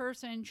another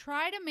person,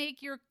 try to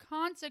make your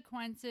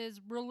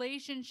consequences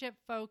relationship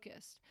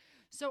focused.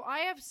 So I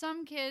have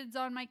some kids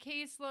on my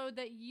caseload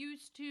that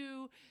used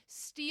to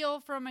steal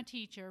from a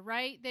teacher,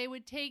 right? They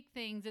would take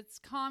things. It's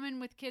common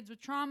with kids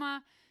with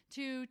trauma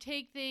to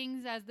take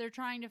things as they're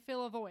trying to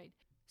fill a void.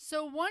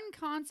 So one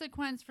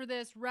consequence for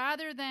this,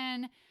 rather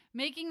than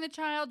making the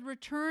child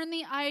return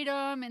the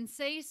item and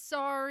say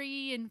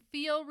sorry and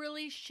feel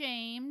really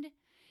shamed,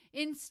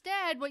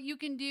 Instead, what you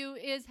can do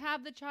is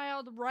have the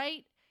child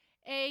write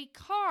a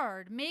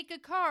card, make a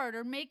card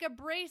or make a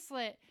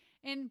bracelet,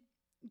 and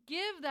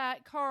give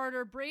that card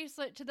or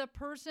bracelet to the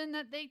person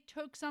that they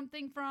took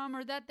something from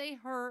or that they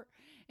hurt,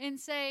 and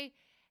say,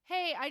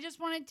 hey, I just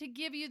wanted to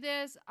give you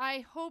this.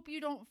 I hope you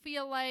don't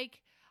feel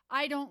like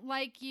I don't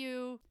like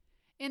you.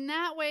 In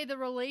that way, the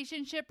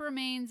relationship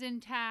remains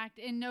intact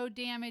and no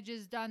damage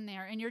is done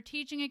there. And you're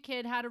teaching a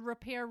kid how to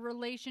repair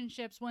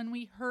relationships when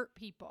we hurt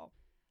people.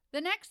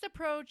 The next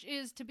approach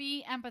is to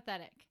be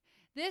empathetic.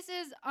 This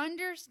is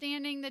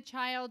understanding the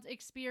child's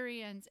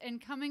experience and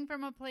coming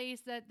from a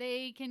place that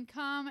they can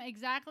come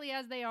exactly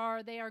as they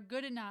are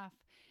good enough,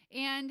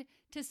 and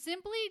to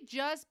simply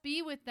just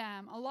be with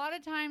them. A lot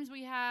of times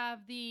we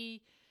have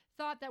the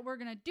thought that we're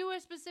going to do a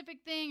specific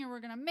thing or we're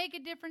going to make a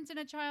difference in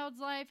a child's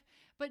life,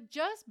 but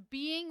just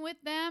being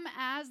with them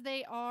as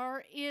they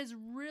are is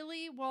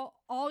really,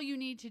 all you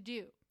need to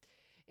do.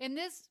 And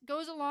this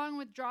goes along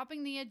with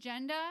dropping the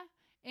agenda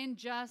and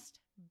just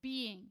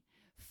being.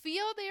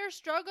 Feel their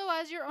struggle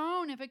as your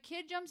own. If a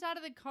kid jumps out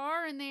of the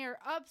car and they are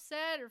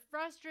upset or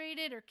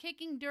frustrated or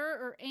kicking dirt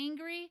or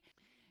angry,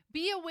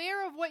 be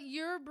aware of what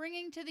you're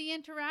bringing to the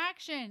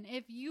interaction.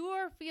 If you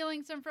are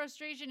feeling some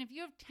frustration, if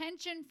you have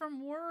tension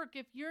from work,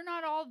 if you're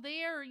not all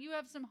there, or you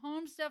have some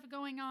home stuff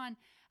going on,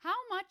 how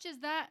much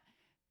is that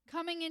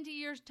coming into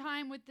your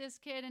time with this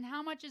kid, and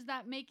how much is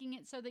that making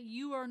it so that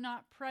you are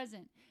not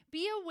present?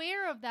 Be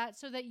aware of that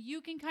so that you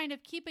can kind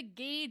of keep a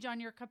gauge on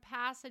your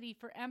capacity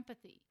for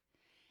empathy.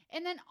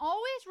 And then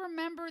always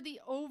remember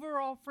the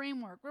overall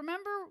framework.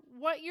 Remember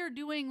what you're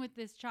doing with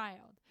this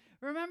child.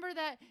 Remember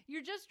that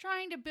you're just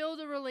trying to build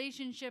a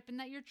relationship and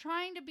that you're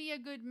trying to be a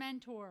good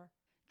mentor.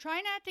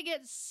 Try not to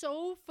get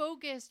so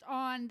focused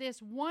on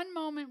this one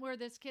moment where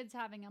this kid's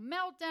having a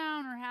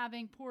meltdown or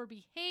having poor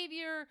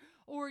behavior,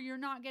 or you're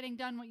not getting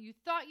done what you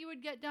thought you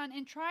would get done,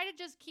 and try to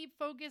just keep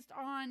focused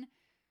on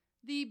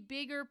the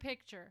bigger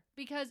picture.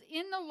 Because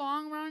in the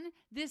long run,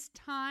 this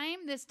time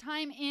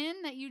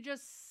in that you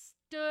just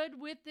stood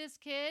with this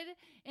kid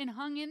and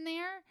hung in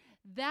there,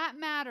 that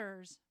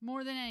matters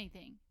more than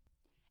anything.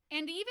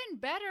 And even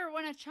better,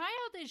 when a child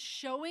is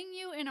showing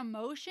you an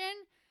emotion,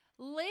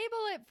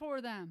 label it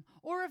for them.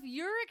 Or if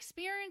you're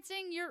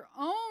experiencing your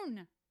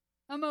own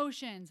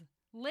emotions,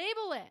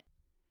 label it.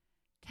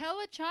 Tell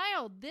a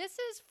child, this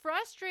is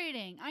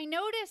frustrating. I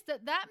noticed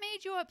that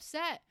made you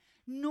upset.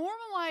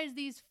 Normalize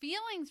these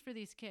feelings for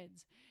these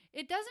kids.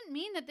 It doesn't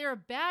mean that they're a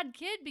bad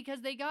kid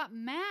because they got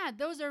mad.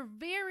 Those are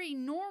very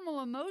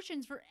normal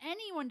emotions for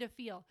anyone to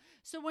feel.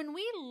 So when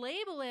we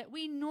label it,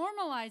 we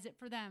normalize it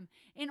for them.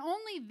 And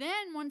only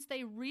then, once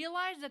they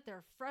realize that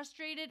they're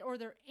frustrated or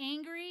they're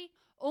angry,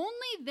 only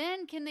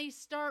then can they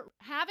start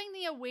having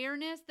the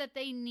awareness that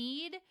they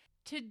need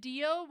to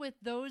deal with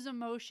those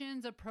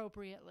emotions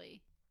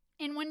appropriately.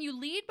 And when you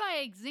lead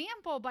by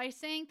example by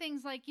saying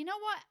things like, you know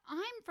what,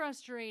 I'm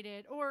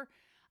frustrated, or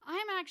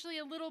I'm actually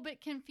a little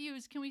bit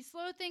confused. Can we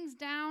slow things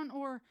down?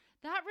 Or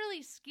that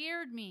really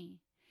scared me.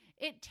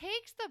 It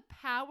takes the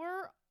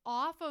power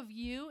off of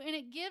you and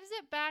it gives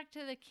it back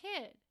to the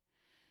kid.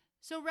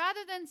 So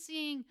rather than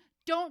seeing,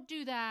 don't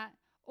do that,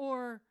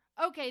 or,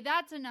 okay,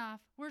 that's enough,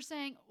 we're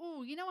saying,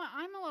 oh, you know what?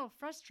 I'm a little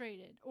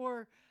frustrated,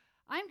 or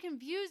I'm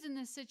confused in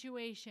this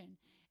situation.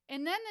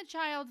 And then the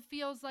child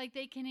feels like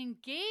they can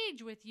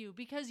engage with you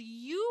because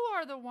you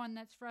are the one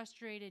that's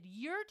frustrated.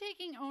 You're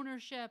taking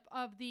ownership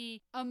of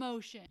the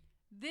emotion.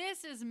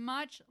 This is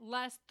much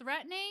less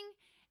threatening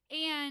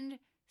and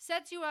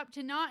sets you up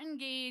to not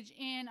engage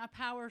in a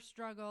power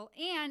struggle,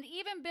 and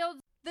even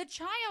builds the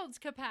child's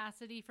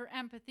capacity for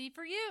empathy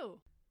for you.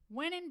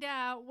 When in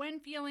doubt,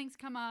 when feelings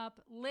come up,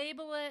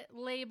 label it,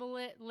 label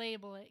it,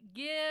 label it.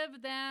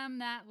 Give them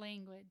that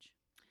language.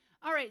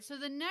 All right, so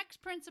the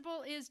next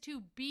principle is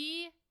to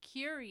be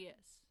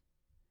curious.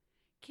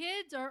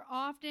 Kids are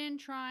often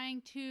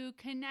trying to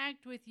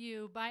connect with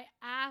you by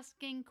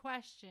asking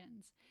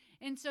questions.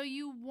 And so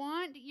you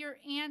want your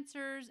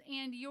answers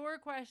and your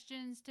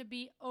questions to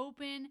be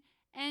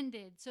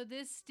open-ended. So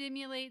this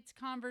stimulates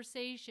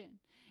conversation.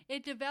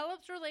 It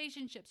develops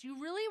relationships.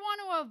 You really want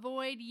to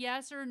avoid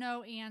yes or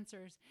no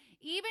answers.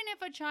 Even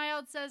if a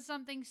child says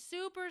something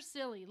super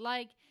silly,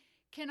 like,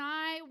 can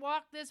I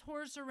walk this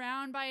horse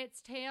around by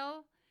its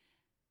tail?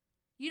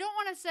 You don't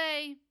want to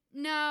say,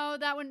 no,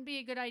 that wouldn't be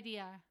a good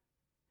idea.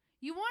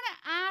 You want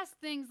to ask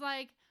things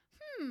like,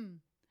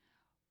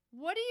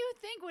 what do you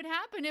think would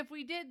happen if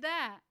we did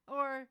that?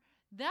 Or,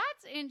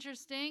 that's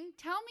interesting.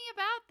 Tell me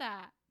about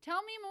that.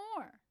 Tell me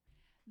more.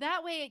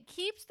 That way it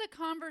keeps the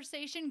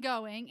conversation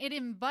going. It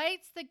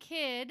invites the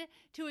kid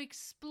to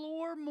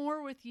explore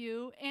more with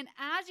you. And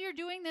as you're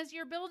doing this,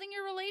 you're building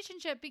your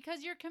relationship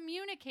because you're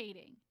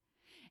communicating.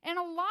 And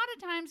a lot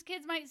of times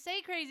kids might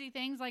say crazy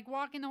things like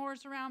walking the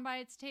horse around by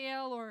its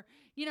tail, or,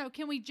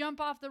 can we jump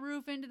off the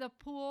roof into the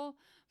pool?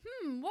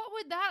 What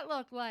would that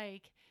look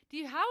like?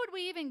 How would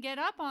we even get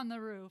up on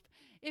the roof?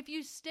 If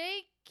you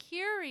stay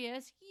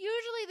curious,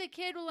 usually the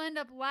kid will end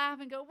up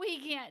laughing and go, we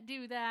can't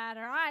do that,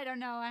 or I don't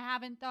know, I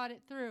haven't thought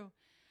it through.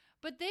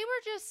 but they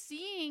were just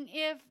seeing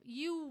if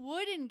you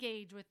would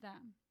engage with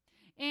them.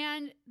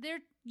 And they're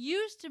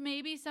used to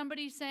maybe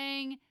somebody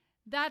saying,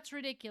 that's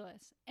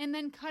ridiculous, and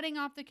then cutting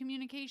off the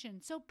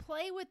communication. So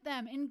play with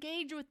them,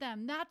 engage with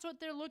them. That's what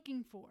they're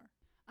looking for.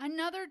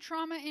 Another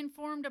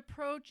trauma-informed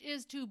approach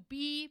is to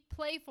be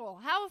playful.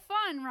 Have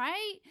fun,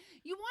 right?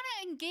 You want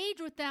to engage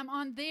with them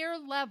on their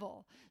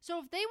level. So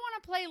if they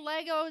want to play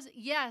Legos,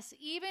 yes,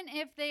 even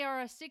if they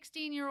are a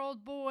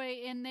 16-year-old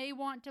boy and they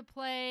want to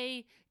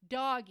play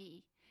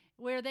doggy,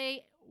 where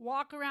they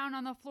walk around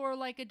on the floor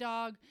like a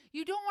dog,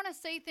 you don't want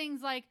to say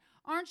things like,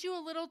 aren't you a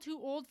little too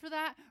old for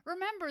that?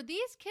 Remember,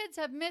 these kids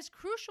have missed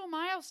crucial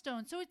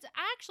milestones, so it's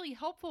actually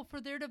helpful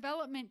for their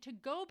development to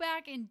go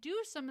back and do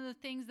some of the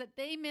things that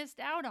they missed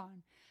out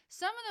on.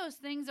 Some of those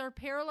things are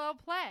parallel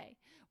play.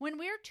 When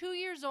we're 2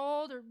 years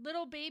old or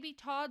little baby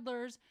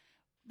toddlers,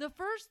 the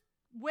first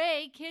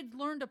way kids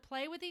learn to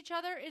play with each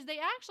other is they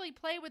actually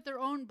play with their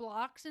own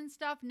blocks and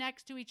stuff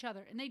next to each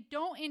other, and they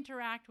don't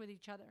interact with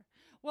each other.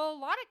 Well, a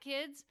lot of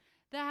kids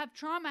that have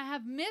trauma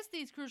have missed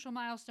these crucial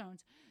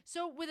milestones.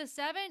 So with a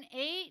 7,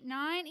 8,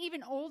 9,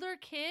 even older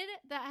kid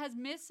that has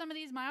missed some of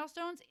these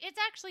milestones, it's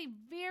actually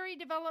very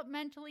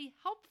developmentally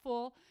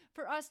helpful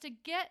for us to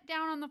get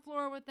down on the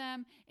floor with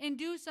them and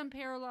do some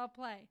parallel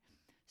play.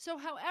 So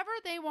however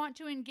they want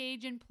to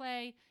engage in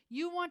play,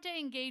 you want to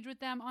engage with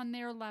them on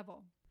their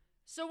level.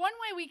 So one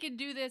way we could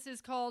do this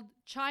is called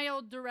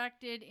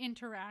child-directed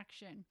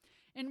interaction.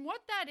 And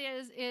what that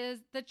is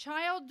the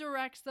child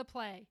directs the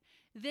play.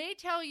 They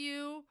tell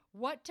you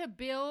what to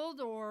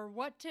build or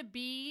what to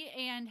be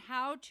and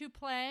how to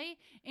play,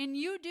 and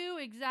you do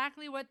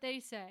exactly what they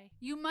say.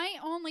 You might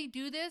only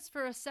do this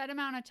for a set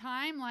amount of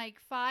time, like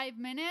 5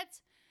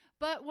 minutes,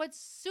 but what's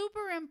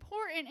super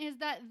important is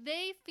that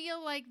they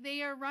feel like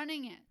they are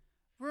running it.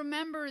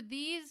 Remember,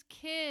 these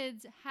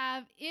kids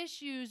have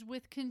issues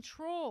with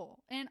control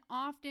and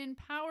often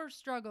power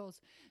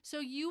struggles. So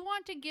you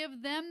want to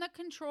give them the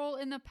control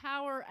and the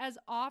power as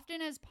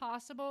often as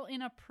possible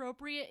in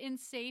appropriate and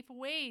safe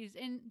ways.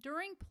 And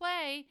during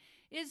play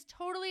is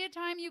totally a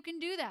time you can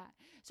do that.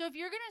 So if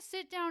you're going to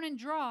sit down and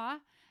draw,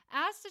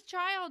 ask the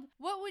child,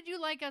 what would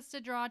you like us to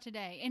draw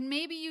today? And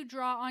maybe you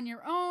draw on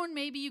your own,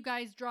 maybe you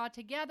guys draw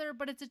together,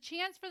 but it's a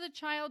chance for the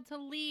child to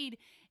lead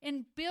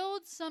and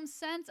build some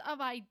sense of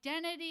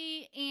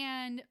identity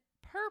and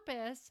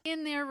purpose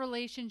in their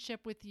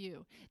relationship with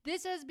you.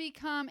 This has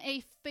become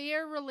a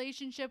fair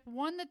relationship,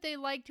 one that they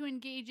like to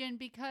engage in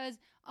because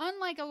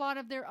unlike a lot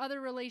of their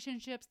other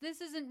relationships, this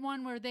isn't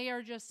one where they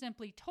are just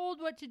simply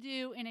told what to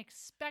do and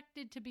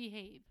expected to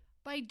behave.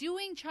 By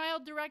doing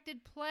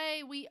child-directed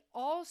play, we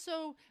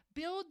also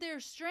build their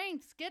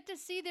strengths, get to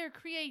see their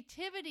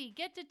creativity,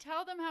 get to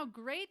tell them how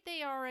great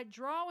they are at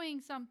drawing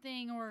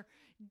something or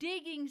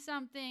digging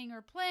something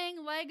or playing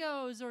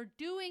Legos or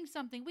doing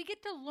something. We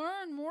get to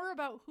learn more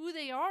about who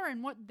they are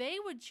and what they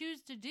would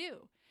choose to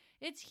do.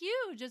 It's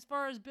huge as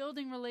far as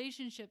building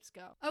relationships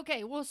go.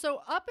 Okay, well,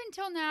 so up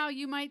until now,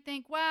 you might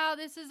think, wow,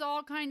 this is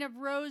all kind of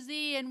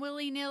rosy and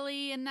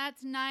willy-nilly, and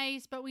that's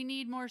nice, but we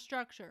need more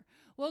structure.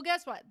 Well,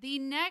 guess what? The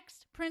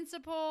next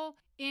principle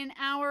in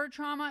our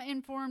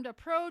trauma-informed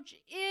approach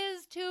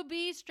is to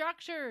be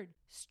structured.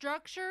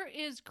 Structure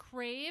is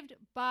craved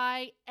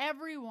by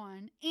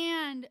everyone,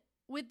 and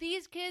with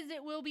these kids,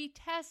 it will be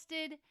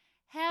tested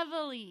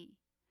heavily.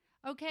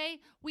 Okay?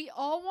 We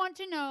all want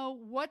to know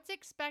what's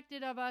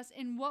expected of us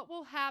and what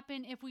will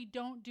happen if we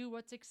don't do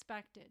what's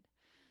expected.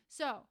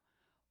 So,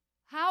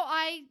 how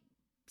I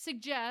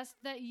suggest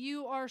that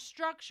you are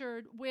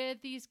structured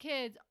with these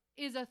kids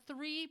is a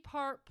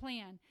 3-part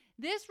plan.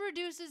 This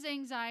reduces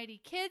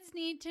anxiety. Kids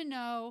need to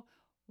know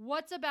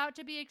what's about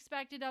to be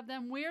expected of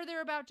them, where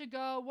they're about to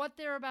go, what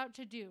they're about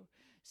to do.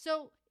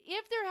 So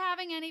if they're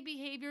having any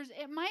behaviors,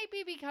 it might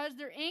be because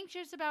they're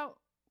anxious about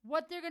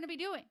what they're going to be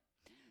doing.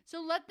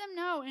 So let them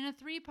know in a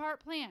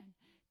 3-part plan.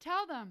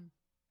 Tell them,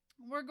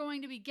 we're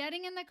going to be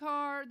getting in the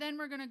car, then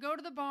we're going to go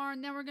to the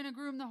barn, then we're going to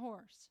groom the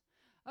horse.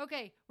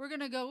 Okay, we're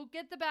going to go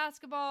get the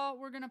basketball,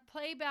 we're going to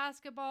play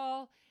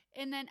basketball,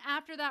 and then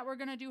after that, we're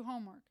going to do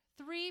homework.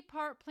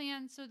 3-part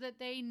plan so that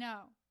they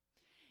know.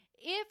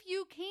 If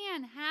you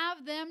can,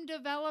 have them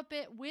develop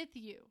it with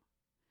you.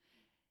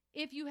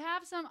 If you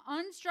have some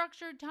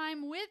unstructured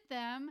time with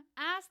them,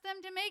 ask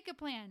them to make a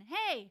plan.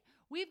 Hey,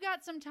 we've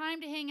got some time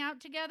to hang out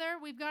together.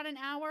 We've got an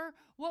hour.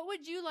 What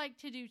would you like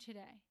to do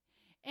today?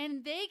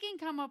 And they can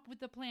come up with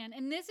the plan.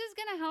 And this is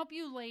going to help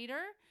you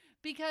later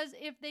because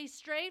if they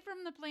stray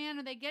from the plan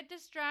or they get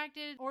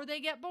distracted or they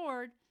get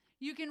bored,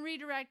 you can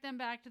redirect them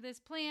back to this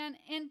plan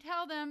and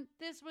tell them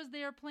this was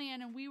their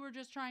plan and we were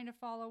just trying to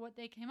follow what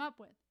they came up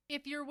with.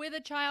 If you're with a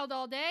child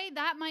all day,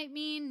 that might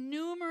mean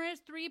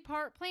numerous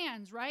 3-part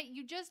plans, right?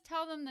 You just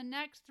tell them the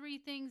next 3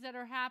 things that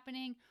are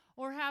happening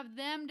or have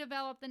them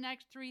develop the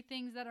next 3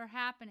 things that are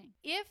happening.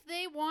 If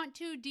they want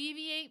to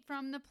deviate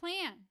from the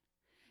plan,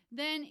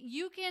 then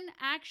you can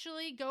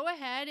actually go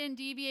ahead and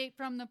deviate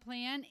from the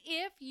plan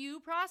if you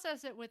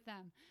process it with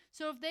them.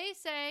 So if they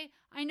say,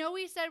 I know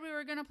we said we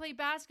were going to play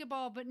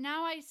basketball, but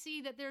now I see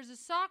that there's a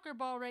soccer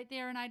ball right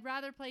there and I'd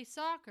rather play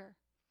soccer.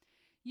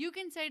 you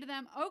can say to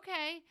them,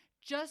 okay,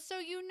 just so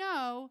you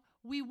know,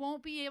 we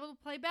won't be able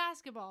to play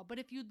basketball. But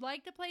if you'd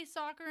like to play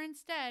soccer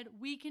instead,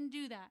 we can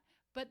do that.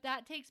 But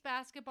that takes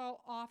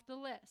basketball off the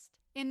list.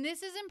 And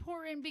this is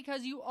important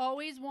because you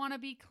always want to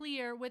be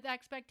clear with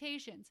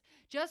expectations.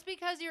 Just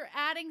because you're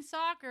adding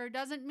soccer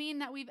doesn't mean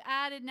that we've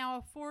added now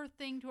a fourth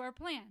thing to our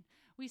plan.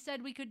 We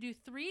said we could do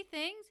 3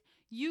 things.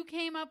 You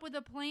came up with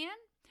a plan.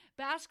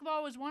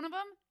 Basketball was one of them.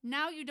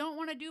 Now you don't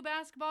want to do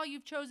basketball.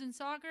 You've chosen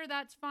soccer.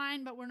 That's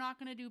fine, but we're not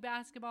going to do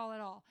basketball at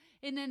all.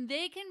 And then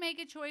they can make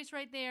a choice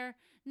right there.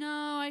 No,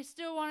 I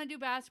still want to do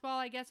basketball.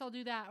 I guess I'll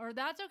do that. Or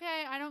that's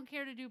okay. I don't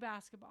care to do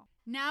basketball.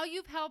 Now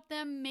you've helped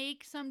them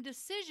make some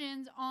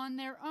decisions on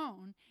their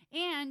own.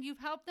 And you've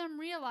helped them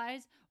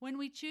realize when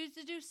we choose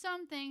to do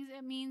some things,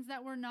 it means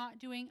that we're not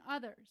doing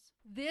others.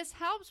 This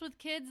helps with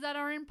kids that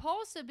are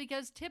impulsive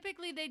because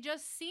typically they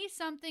just see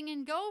something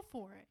and go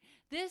for it.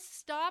 This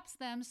stops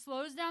them,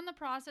 slows down the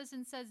process,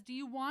 and says, do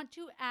you want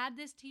to add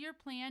this to your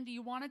plan? Do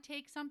you want to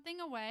take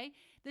something away?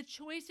 The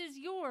choice is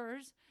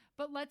yours,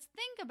 but let's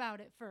think about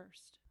it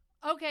first.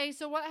 Okay,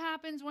 so what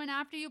happens when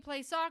after you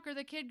play soccer,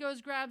 the kid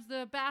goes, grabs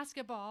the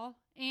basketball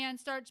and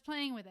starts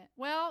playing with it?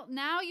 Well,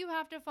 now you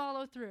have to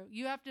follow through.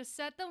 You have to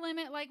set the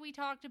limit like we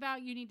talked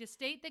about. You need to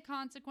state the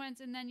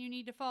consequence, and then you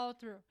need to follow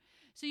through.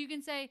 So you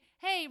can say,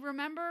 hey,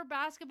 remember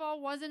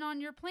basketball wasn't on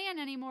your plan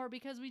anymore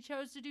because we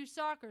chose to do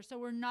soccer. So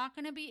we're not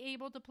going to be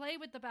able to play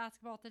with the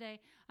basketball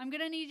today. I'm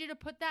going to need you to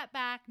put that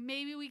back.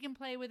 Maybe we can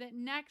play with it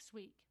next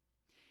week.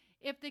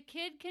 If the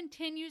kid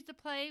continues to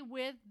play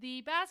with the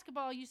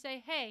basketball, you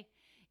say, hey,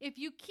 if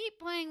you keep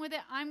playing with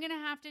it, I'm going to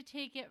have to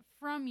take it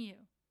from you.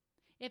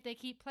 If they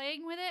keep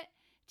playing with it,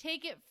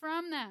 take it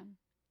from them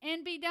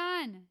and be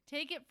done.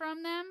 Take it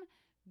from them,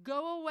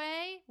 go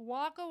away,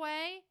 walk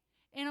away,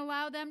 and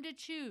allow them to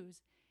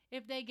choose.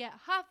 If they get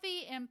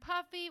huffy and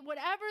puffy,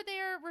 whatever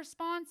their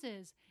response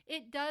is,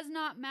 it does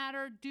not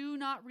matter. Do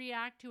not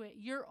react to it.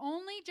 Your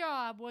only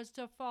job was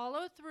to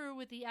follow through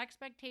with the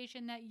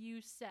expectation that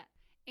you set.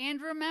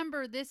 And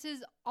remember, this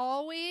is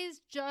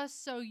always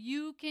just so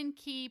you can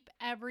keep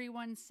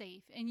everyone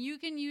safe. And you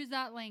can use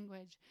that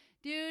language.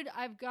 Dude,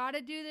 I've got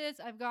to do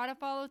this. I've got to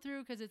follow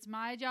through because it's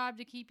my job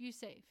to keep you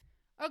safe.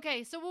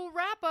 Okay, so we'll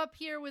wrap up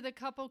here with a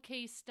couple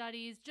case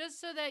studies just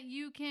so that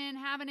you can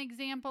have an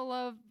example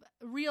of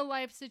real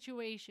life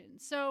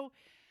situations. So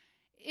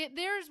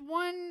there's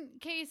one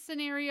case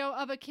scenario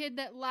of a kid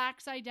that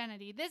lacks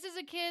identity. This is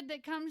a kid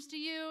that comes to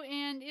you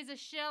and is a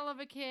shell of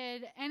a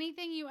kid.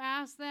 Anything you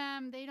ask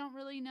them, they don't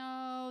really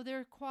know.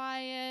 They're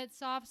quiet,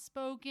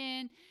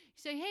 soft-spoken. You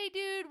say, hey,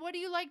 dude, what do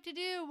you like to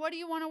do? What do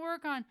you want to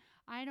work on?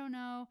 I don't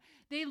know.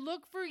 They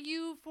look for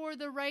you for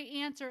the right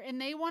answer, and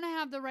they want to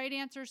have the right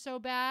answer so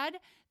bad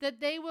that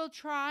they will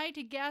try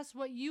to guess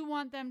what you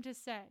want them to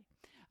say.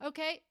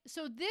 Okay,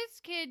 so this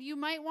kid, you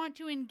might want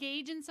to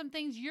engage in some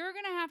things. You're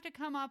going to have to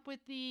come up with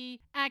the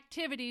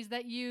activities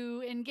that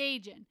you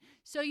engage in.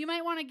 So you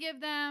might want to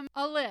give them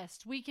a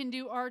list. We can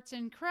do arts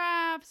and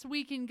crafts.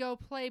 We can go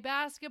play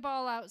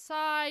basketball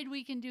outside.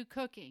 We can do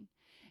cooking.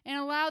 And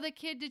allow the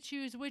kid to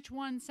choose which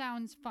one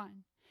sounds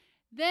fun.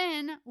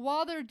 Then,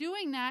 while they're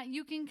doing that,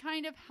 you can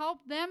kind of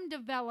help them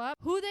develop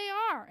who they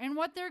are and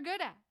what they're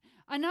good at.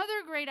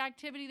 Another great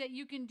activity that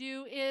you can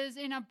do is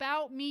an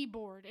About Me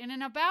board. And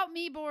an About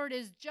Me board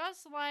is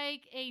just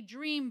like a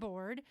dream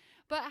board.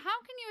 But how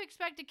can you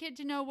expect a kid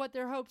to know what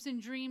their hopes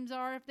and dreams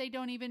are if they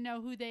don't even know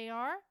who they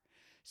are?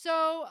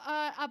 So,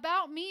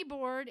 About Me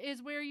board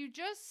is where you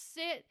just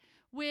sit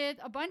with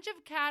a bunch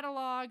of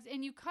catalogs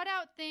and you cut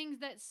out things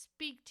that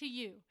speak to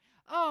you.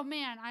 Oh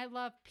man, I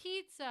love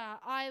pizza.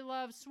 I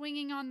love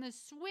swinging on the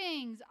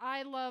swings.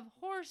 I love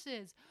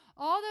horses.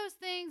 All those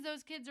things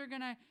those kids are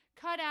going to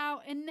cut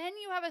out. And then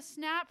you have a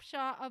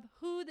snapshot of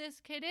who this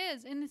kid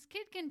is. And this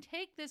kid can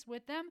take this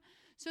with them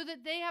so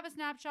that they have a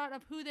snapshot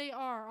of who they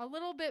are, a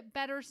little bit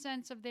better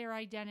sense of their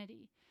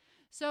identity.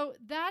 So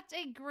that's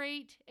a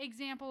great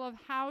example of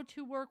how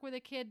to work with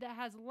a kid that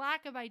has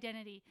lack of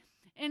identity.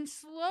 And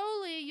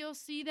slowly you'll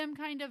see them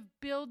kind of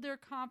build their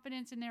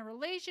confidence in their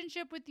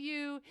relationship with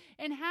you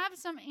and have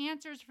some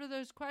answers for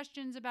those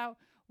questions about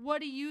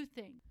what do you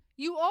think.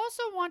 You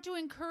also want to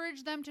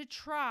encourage them to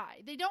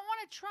try. They don't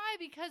want to try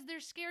because they're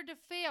scared to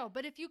fail.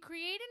 But if you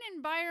create an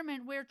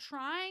environment where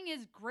trying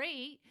is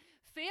great,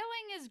 failing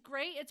is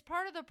great, it's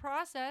part of the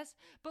process,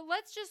 but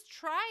let's just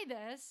try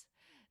this,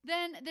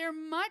 then they're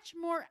much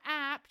more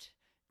apt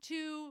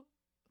to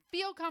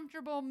feel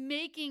comfortable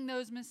making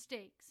those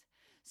mistakes.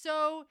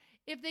 So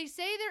if they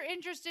say they're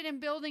interested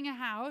in building a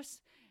house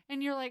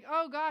and you're like,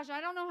 oh gosh,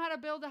 I don't know how to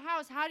build a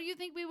house. How do you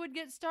think we would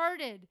get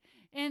started?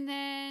 And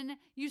then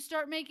you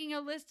start making a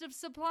list of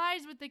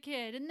supplies with the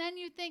kid. And then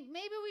you think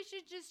maybe we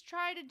should just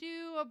try to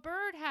do a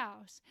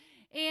birdhouse.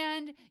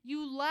 And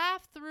you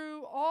laugh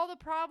through all the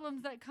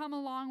problems that come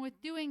along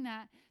with doing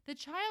that. The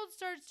child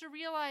starts to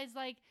realize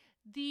like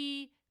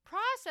the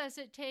process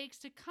it takes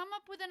to come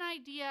up with an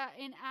idea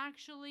and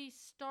actually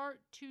start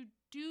to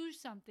do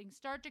something,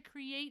 start to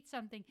create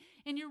something.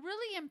 And you're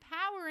really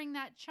empowering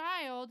that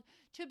child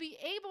to be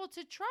able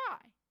to try.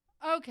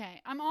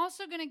 Okay, I'm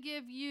also going to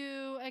give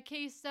you a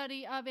case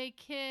study of a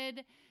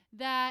kid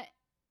that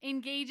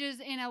engages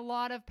in a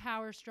lot of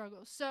power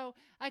struggles. So,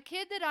 a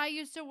kid that I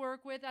used to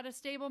work with at a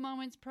Stable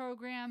Moments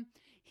program,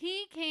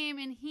 he came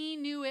and he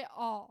knew it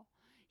all.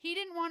 He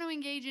didn't want to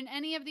engage in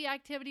any of the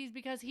activities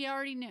because he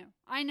already knew.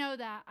 I know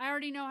that. I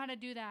already know how to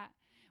do that.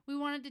 We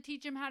wanted to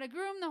teach him how to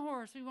groom the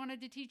horse. We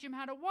wanted to teach him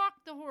how to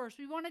walk the horse.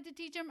 We wanted to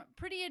teach him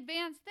pretty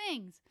advanced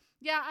things.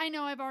 Yeah, I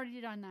know, I've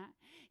already done that.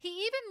 He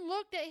even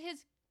looked at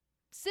his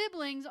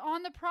siblings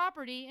on the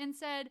property and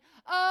said,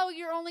 "Oh,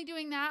 you're only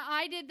doing that.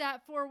 I did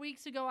that 4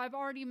 weeks ago. I've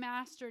already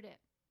mastered it."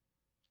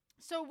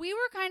 So we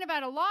were kind of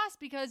at a loss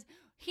because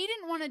he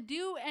didn't want to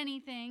do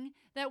anything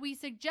that we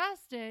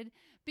suggested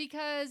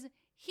because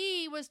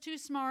he was too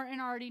smart and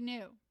already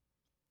knew.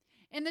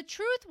 And the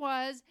truth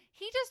was,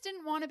 he just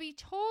didn't want to be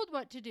told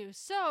what to do.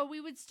 So we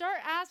would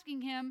start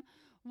asking him,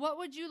 "What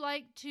would you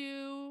like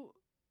to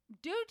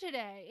do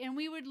today?" And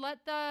we would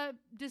let the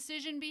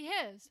decision be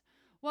his.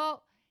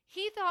 Well,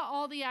 he thought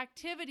all the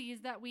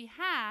activities that we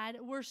had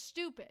were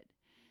stupid.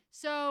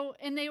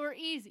 And they were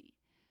easy.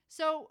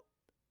 So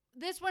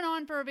this went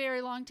on for a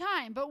very long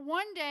time. But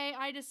one day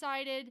I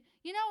decided,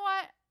 you know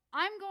what?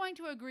 I'm going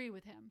to agree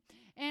with him.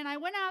 And I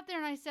went out there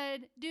and I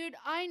said, "Dude,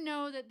 I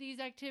know that these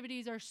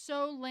activities are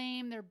so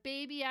lame. They're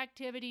baby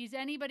activities.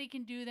 Anybody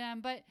can do them.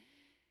 But,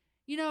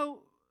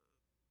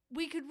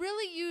 we could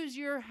really use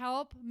your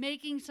help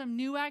making some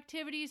new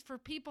activities for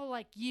people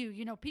like you,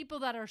 people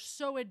that are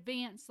so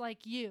advanced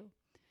like you."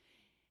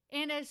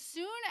 And as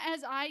soon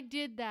as I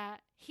did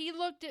that, he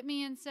looked at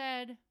me and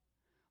said,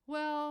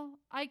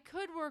 "Well, I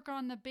could work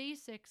on the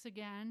basics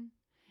again."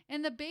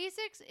 And the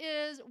basics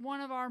is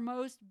one of our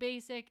most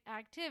basic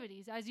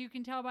activities, as you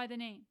can tell by the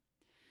name.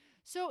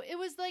 So it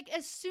was like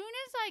as soon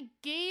as I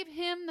gave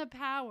him the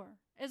power,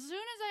 as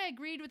soon as I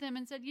agreed with him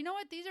and said, "You know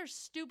what, these are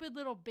stupid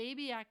little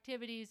baby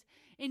activities,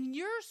 and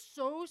you're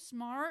so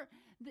smart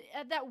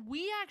that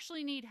we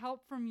actually need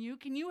help from you.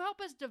 Can you help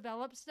us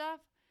develop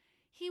stuff?"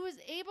 He was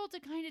able to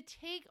kind of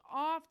take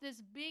off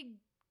this big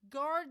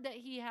guard that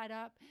he had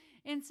up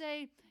and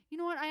say, "You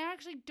know what, I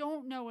actually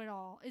don't know it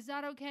all. Is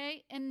that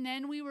okay?" And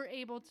then we were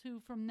able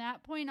to, from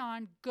that point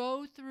on,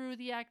 go through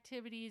the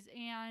activities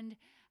and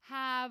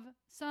have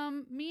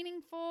some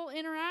meaningful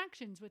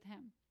interactions with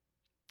him.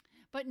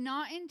 But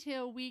not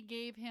until we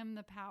gave him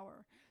the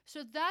power.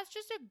 So that's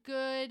just a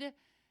good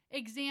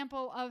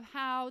example of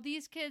how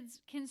these kids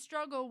can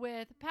struggle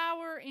with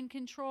power and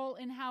control,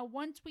 and how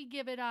once we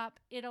give it up,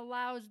 it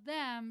allows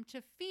them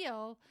to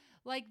feel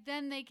like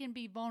then they can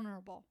be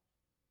vulnerable.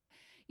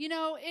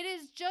 It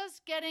is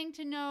just getting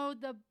to know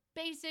the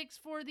basics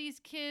for these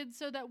kids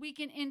so that we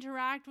can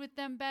interact with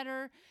them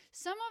better.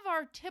 Some of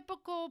our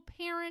typical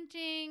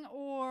parenting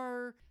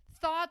or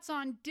thoughts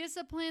on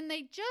discipline,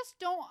 they just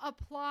don't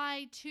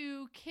apply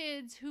to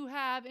kids who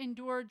have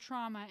endured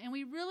trauma. And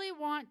we really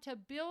want to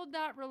build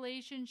that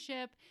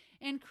relationship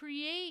and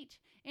create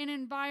an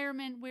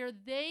environment where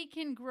they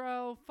can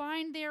grow,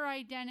 find their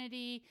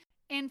identity,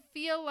 and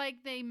feel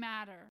like they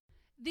matter.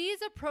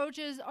 These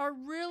approaches are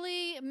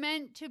really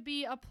meant to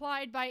be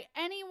applied by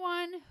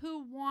anyone who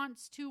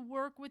wants to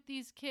work with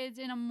these kids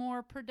in a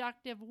more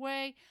productive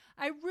way.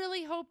 I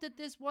really hope that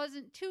this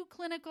wasn't too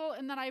clinical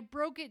and that I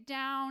broke it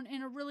down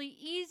in a really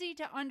easy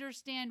to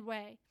understand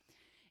way.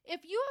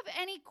 If you have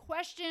any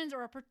questions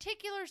or a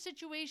particular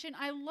situation,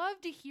 I love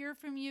to hear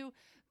from you.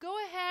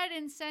 Go ahead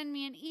and send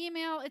me an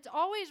email. It's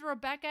always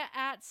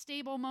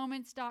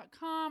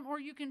Rebecca@stablemoments.com, or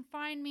you can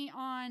find me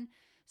on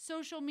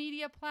social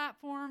media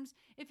platforms.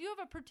 If you have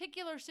a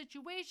particular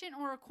situation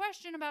or a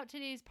question about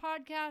today's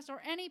podcast, or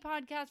any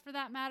podcast for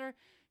that matter,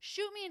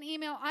 shoot me an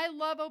email. I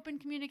love open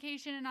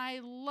communication and I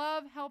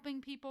love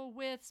helping people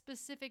with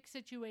specific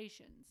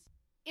situations.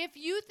 If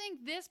you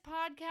think this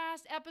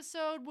podcast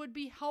episode would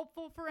be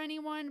helpful for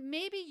anyone,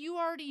 maybe you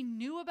already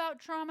knew about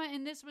trauma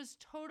and this was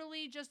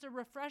totally just a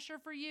refresher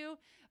for you,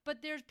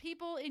 but there's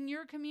people in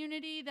your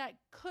community that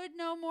could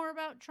know more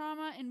about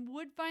trauma and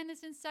would find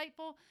this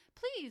insightful,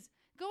 please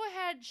go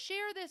ahead,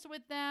 share this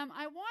with them.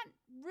 I want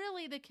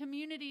really the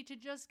community to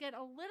just get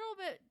a little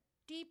bit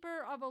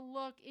deeper of a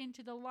look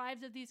into the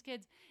lives of these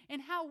kids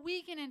and how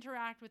we can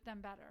interact with them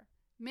better.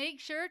 Make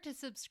sure to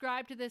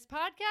subscribe to this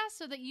podcast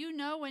so that you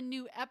know when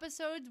new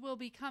episodes will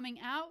be coming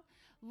out.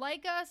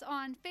 Like us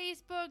on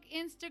Facebook,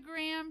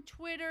 Instagram,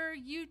 Twitter,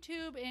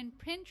 YouTube, and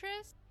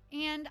Pinterest.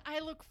 And I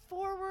look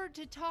forward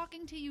to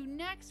talking to you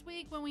next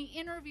week when we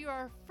interview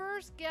our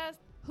first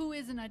guest, who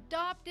is an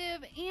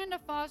adoptive and a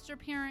foster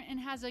parent and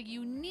has a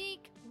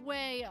unique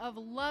way of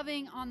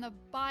loving on the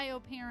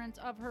bio parents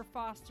of her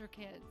foster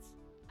kids.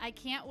 I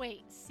can't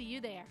wait. See you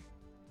there.